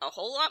a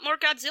whole lot more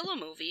Godzilla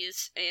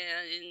movies,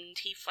 and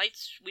he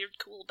fights weird,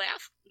 cool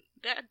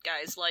bad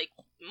guys like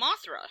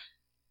Mothra.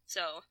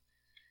 So,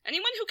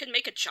 anyone who can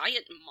make a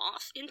giant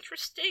moth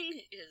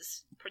interesting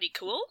is pretty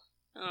cool.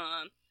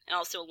 I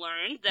also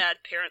learned that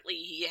apparently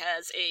he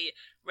has a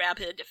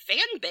rabid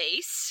fan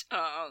base,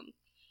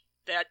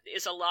 that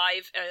is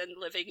alive and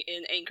living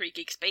in Angry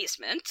Geek's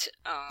basement.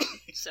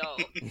 So,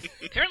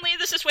 apparently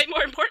this is way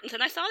more important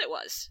than I thought it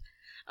was.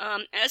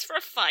 As for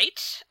a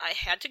fight, I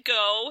had to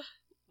go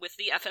with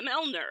the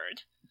FML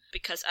nerd,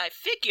 because I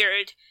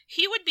figured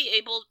he would be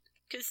able,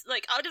 because,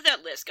 like, out of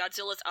that list,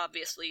 Godzilla's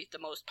obviously the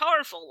most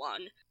powerful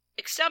one,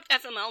 except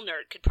FML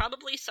nerd could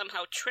probably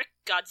somehow trick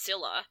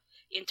Godzilla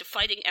into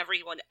fighting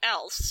everyone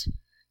else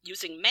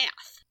using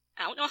math.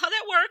 I don't know how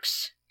that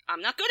works.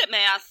 I'm not good at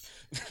math,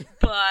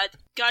 but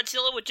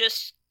Godzilla would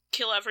just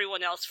kill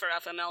everyone else for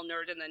FML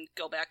nerd and then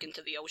go back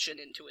into the ocean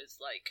into his,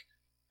 like,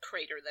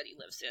 crater that he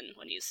lives in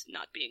when he's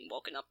not being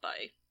woken up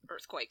by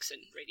earthquakes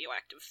and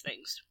radioactive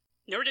things.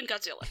 Nerd and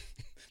Godzilla.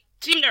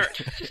 Team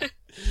nerd.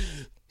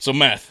 So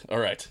math,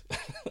 alright.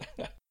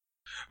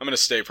 I'm going to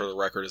state for the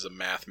record as a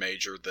math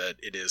major that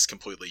it is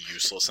completely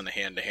useless in a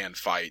hand-to-hand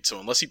fight, so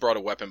unless he brought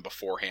a weapon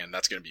beforehand,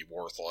 that's going to be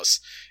worthless.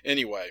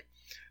 Anyway,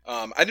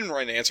 I didn't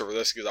write an answer for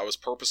this because I was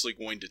purposely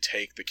going to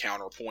take the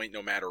counterpoint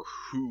no matter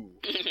who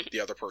the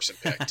other person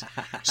picked.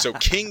 So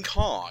King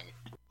Kong,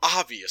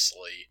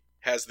 obviously,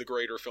 has the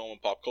greater film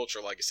and pop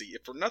culture legacy,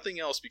 if for nothing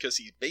else because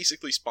he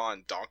basically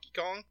spawned Donkey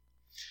Kong,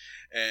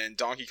 and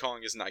Donkey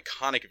Kong is an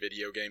iconic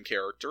video game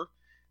character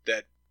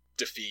that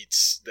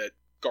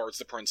guards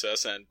the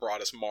princess and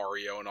brought us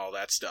Mario and all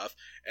that stuff,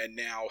 and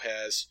now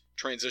has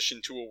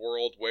transitioned to a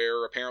world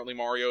where apparently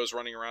Mario is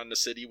running around the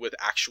city with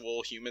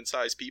actual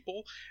human-sized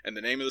people, and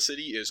the name of the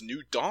city is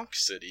New Donk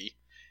City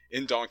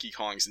in Donkey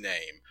Kong's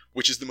name,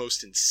 which is the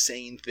most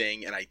insane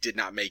thing, and I did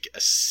not make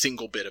a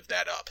single bit of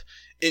that up.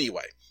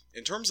 Anyway,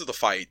 in terms of the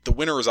fight, the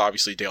winner is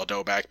obviously Dale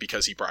Doback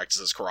because he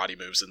practices karate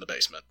moves in the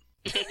basement.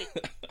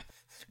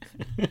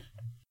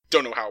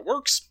 Don't know how it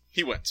works,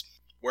 he wins.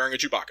 Wearing a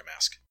Chewbacca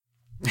mask.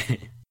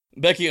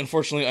 Becky,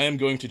 unfortunately, I am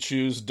going to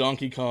choose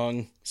Donkey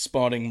Kong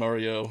spawning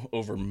Mario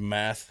over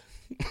math.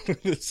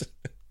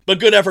 But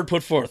good effort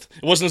put forth.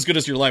 It wasn't as good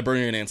as your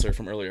librarian answer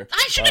from earlier.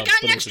 I should have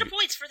gotten extra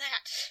points for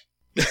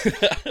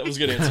that. That was a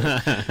good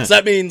answer. So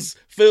that means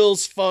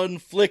Phil's Phun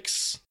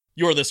Phlicks,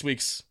 you're this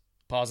week's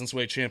Pause and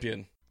Sway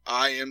champion.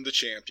 I am the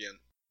champion.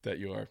 That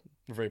you are.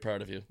 We're very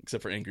proud of you,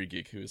 except for Angry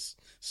Geek, who is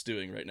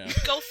stewing right now.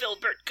 Go,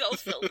 Philbert, go,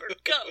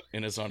 Philbert, go.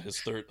 And is on his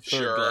third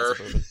Sure. glass of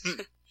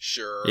bourbon.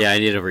 Sure. Yeah, I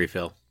need a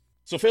refill.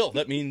 So, Phil,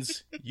 that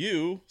means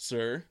you,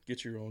 sir,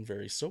 get your own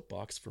very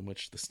soapbox from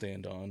which to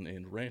stand on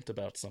and rant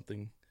about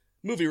something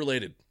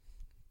movie-related.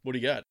 What do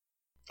you got?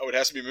 Oh, it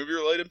has to be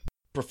movie-related?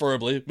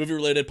 Preferably.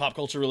 Movie-related, pop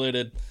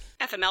culture-related.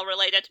 FML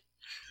related.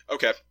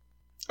 Okay.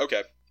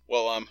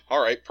 Well,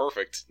 alright,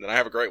 perfect. Then I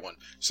have a great one.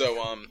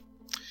 So,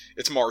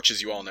 it's March,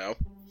 as you all know.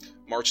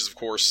 March is, of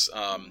course,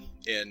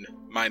 in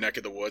my neck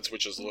of the woods,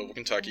 which is Louisville,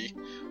 Kentucky.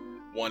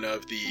 One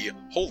of the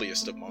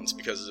holiest of months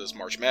because it is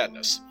March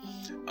Madness.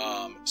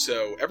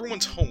 So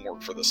everyone's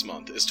homework for this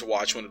month is to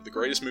watch one of the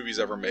greatest movies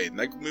ever made, and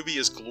that movie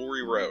is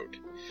Glory Road.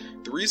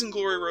 The reason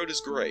Glory Road is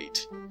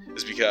great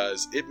is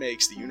because it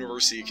makes the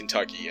University of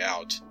Kentucky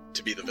out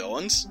to be the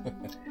villains,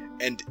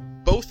 and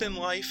both in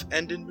life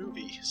and in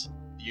movies,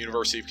 the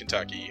University of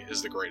Kentucky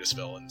is the greatest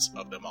villains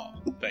of them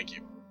all. Thank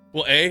you.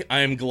 Well, I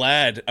am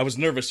glad. I was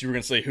nervous you were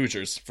going to say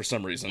Hoosiers for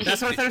some reason.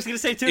 That's what I thought I was going to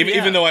say, too.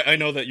 Even though I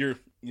know that you're,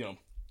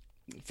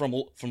 from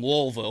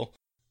Louisville.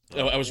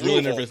 I was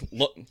really nervous.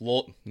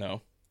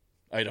 No,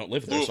 I don't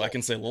live there, Louisville. so I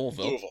can say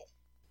Louisville. Louisville.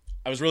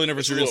 I was really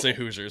nervous you were going to say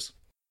Hoosiers.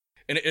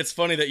 And it's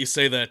funny that you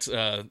say that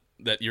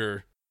that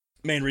your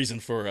main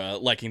reason for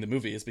liking the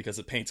movie is because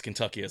it paints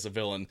Kentucky as a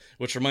villain,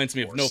 which reminds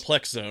me of No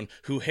Plex Zone,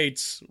 who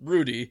hates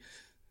Rudy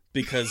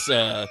because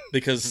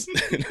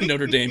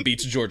Notre Dame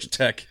beats Georgia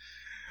Tech.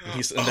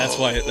 And that's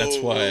why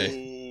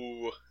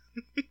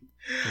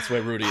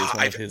Rudy is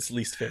one of his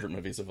least favorite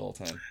movies of all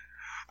time.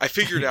 I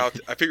figured out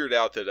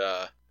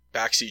that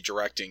backseat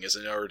directing is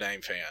a Notre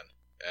Dame fan,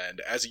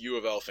 and as a U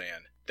of L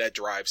fan, that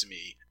drives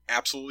me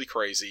absolutely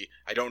crazy.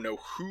 I don't know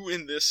who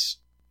in this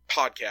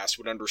podcast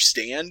would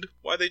understand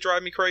why they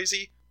drive me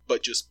crazy,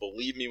 but just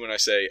believe me when I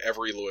say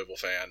every Louisville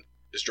fan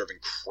is driven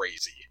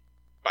crazy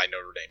by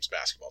Notre Dame's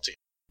basketball team.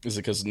 Is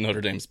it because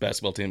Notre Dame's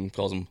basketball team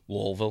calls them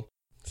Louisville?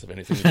 Does it have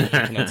anything to do with the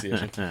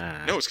pronunciation?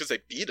 No, it's because they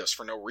beat us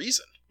for no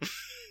reason.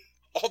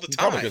 All the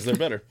time. Probably because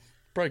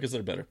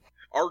they're better.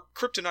 Our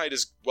kryptonite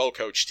is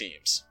well-coached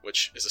teams,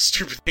 which is a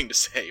stupid thing to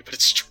say, but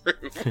it's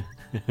true.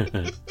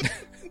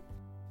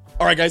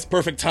 All right, guys,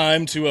 perfect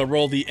time to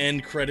roll the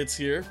end credits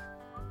here.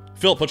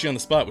 Phil, put you on the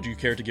spot. Would you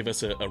care to give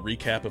us a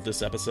recap of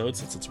this episode,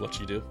 since it's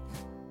what you do?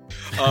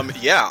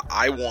 Yeah,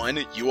 I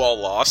won, you all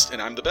lost, and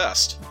I'm the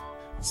best.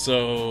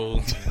 So,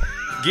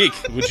 Geek,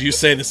 would you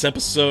say this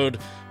episode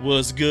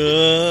was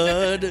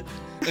good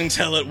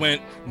until it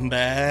went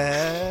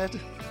bad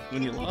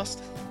when you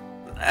lost?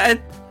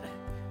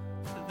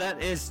 That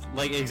is,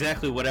 like,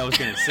 exactly what I was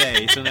going to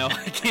say, so now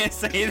I can't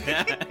say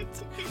that.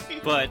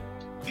 But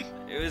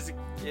it was a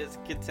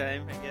good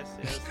time, I guess.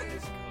 It was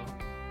cool.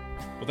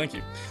 Well, thank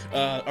you.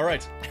 All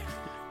right.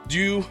 Do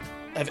you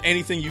have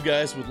anything you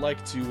guys would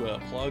like to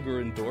plug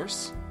or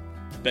endorse?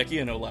 Becky,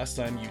 I know last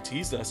time you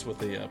teased us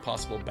with a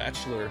possible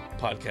Bachelor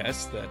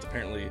podcast that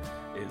apparently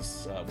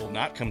will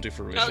not come to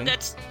fruition.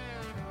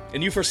 Oh,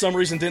 And you, for some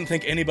reason, didn't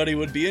think anybody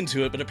would be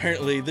into it, but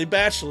apparently The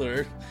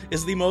Bachelor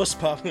is the most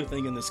popular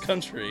thing in this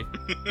country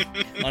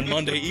on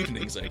Monday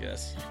evenings, I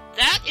guess.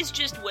 That is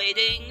just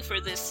waiting for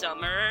this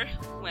summer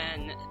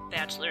when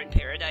Bachelor in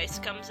Paradise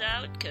comes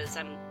out, because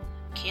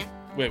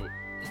Wait.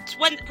 It's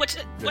when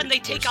they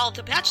take all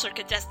the Bachelor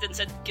contestants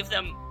and give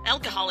them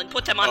alcohol and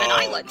put them on an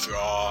island. Oh,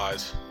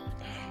 God.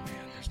 Oh, man,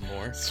 there's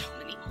more. So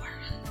many more.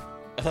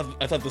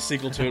 I thought the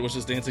sequel to it was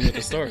just Dancing with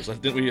the Stars.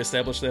 Didn't we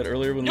establish that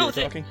earlier when we were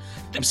talking?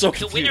 I'm so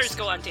confused. The winners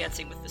go on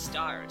Dancing with the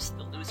Stars.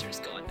 The losers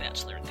go on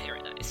Bachelor in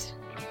Paradise.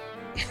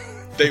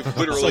 They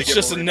literally So it's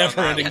just a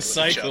never-ending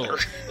cycle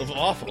of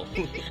awful.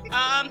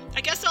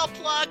 I guess I'll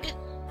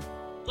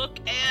look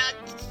at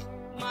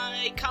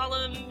my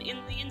column in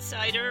the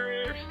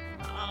Insider.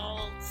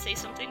 I'll say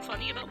something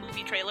funny about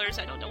movie trailers.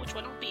 I don't know which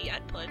one it'll be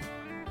yet, but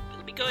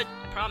it'll be good.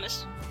 I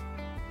promise.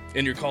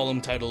 In your column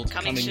titled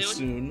Coming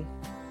Soon.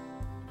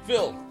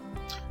 Phil.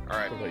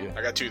 Alright, what about you?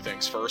 I got two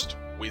things. First,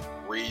 we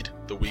read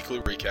the weekly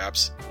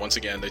recaps. Once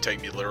again, they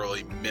take me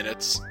literally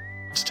minutes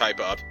to type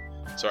up,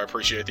 so I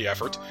appreciate the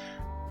effort.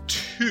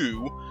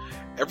 Two,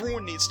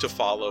 everyone needs to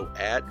follow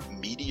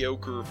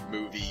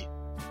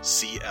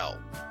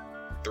 @MediocreMovieCL.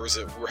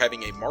 We're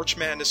having a March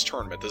Madness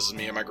tournament. This is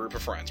me and my group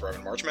of friends. We're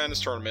having a March Madness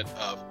tournament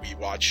of we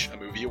watch a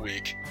movie a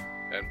week,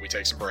 and we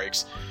take some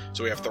breaks.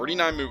 So we have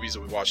 39 movies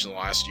that we watched in the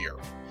last year,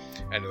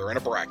 and they're in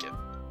a bracket.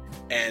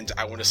 And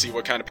I want to see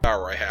what kind of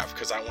power I have,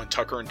 because I want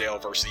Tucker and Dale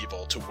vs.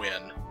 Evil to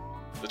win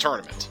the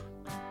tournament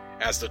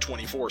as the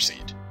 24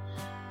 seed.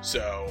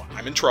 So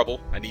I'm in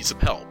trouble. I need some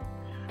help.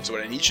 So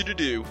what I need you to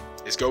do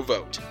is go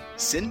vote.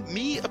 Send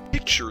me a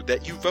picture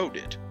that you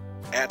voted.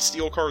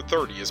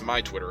 @SteelCard30 is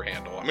my Twitter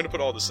handle. I'm going to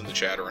put all this in the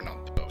chat or in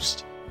on the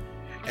post.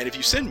 And if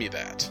you send me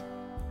that,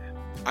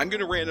 I'm going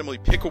to randomly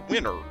pick a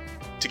winner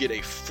to get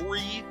a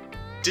free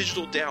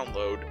digital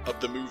download of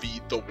the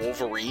movie The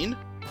Wolverine,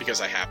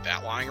 because I have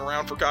that lying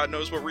around for God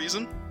knows what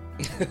reason.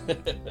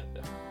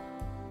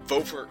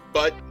 Vote for it.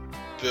 But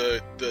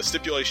the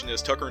stipulation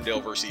is Tucker and Dale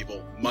vs.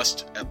 Evil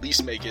must at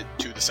least make it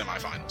to the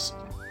semifinals.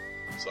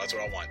 So that's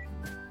what I want.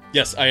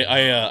 Yes,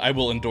 I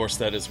will endorse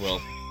that as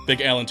well.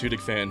 Big Alan Tudyk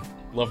fan.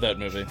 Love that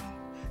movie.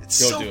 It's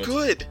so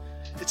good.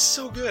 It's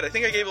so good. I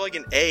think I gave it like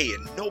an A,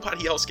 and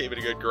nobody else gave it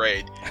a good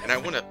grade. And I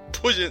want to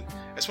push it.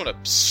 I just want to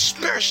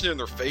smash it in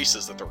their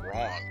faces that they're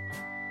wrong.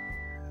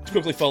 To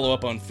quickly follow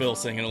up on Phil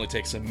saying it only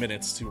takes him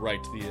minutes to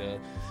write the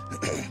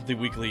the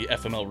weekly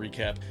FML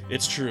recap.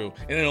 It's true,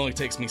 and it only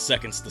takes me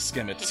seconds to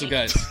skim it. So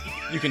guys,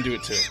 you can do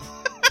it too.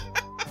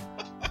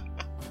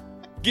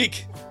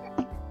 Geek.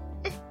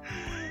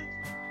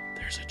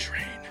 There's a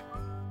train.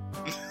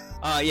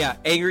 Yeah,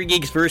 Angry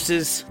Geeks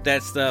Versus.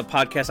 That's the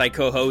podcast I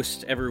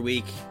co-host every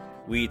week.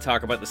 We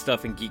talk about the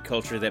stuff in geek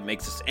culture that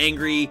makes us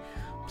angry.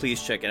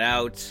 Please check it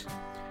out.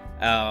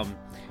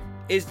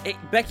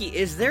 Becky,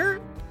 is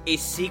there a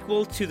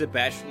sequel to The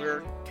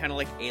Bachelor, kind of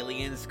like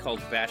Aliens,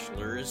 called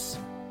Bachelors,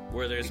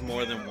 where there's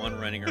more than one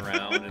running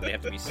around and they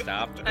have to be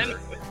stopped?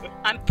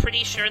 I'm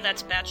pretty sure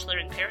that's Bachelor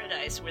in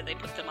Paradise, where they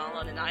put them all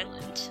on an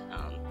island.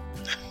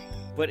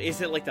 But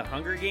is it like the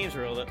Hunger Games,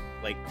 or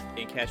like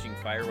in Catching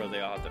Fire, where they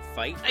all have to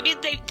fight? I mean,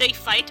 they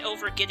fight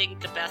over getting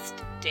the best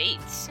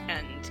dates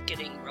and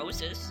getting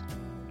roses.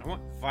 I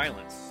want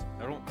violence.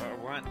 I want...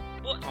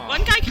 Well,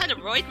 one guy kind of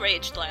roid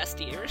raged last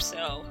year,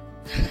 so...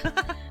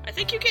 I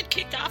think you get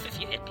kicked off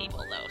if you hit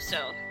people, though,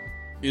 so...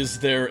 Is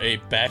there a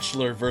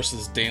Bachelor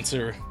versus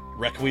Dancer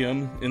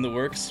Requiem in the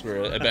works,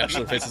 where a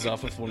Bachelor faces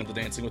off with one of the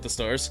Dancing with the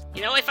Stars?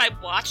 You know, if I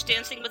watched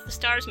Dancing with the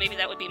Stars, maybe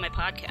that would be my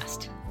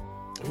podcast.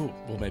 Ooh,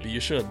 well, maybe you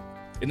should.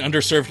 An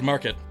underserved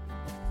market.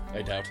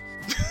 I doubt.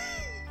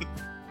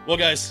 Well,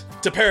 guys,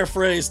 to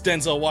paraphrase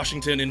Denzel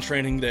Washington in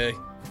Training Day,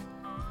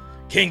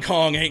 King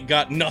Kong ain't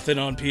got nothing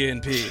on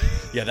PNP.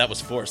 Yeah, that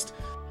was forced.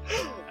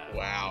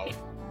 Wow.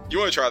 You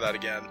want to try that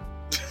again?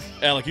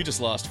 Alec, you just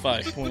lost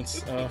 5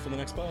 points for the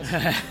next pause.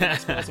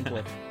 Pause and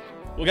play.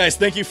 Well, guys,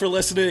 thank you for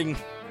listening.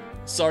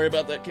 Sorry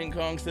about that King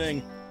Kong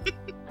thing.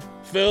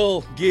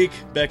 Phil, Geek,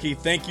 Becky,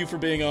 thank you for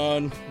being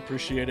on.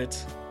 Appreciate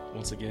it.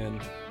 Once again.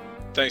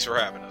 Thanks for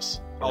having us.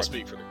 I'll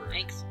speak for the group.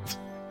 Thanks.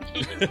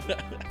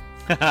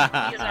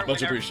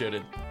 Much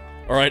appreciated.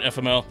 All right,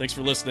 FML, thanks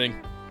for listening.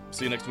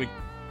 See you next week.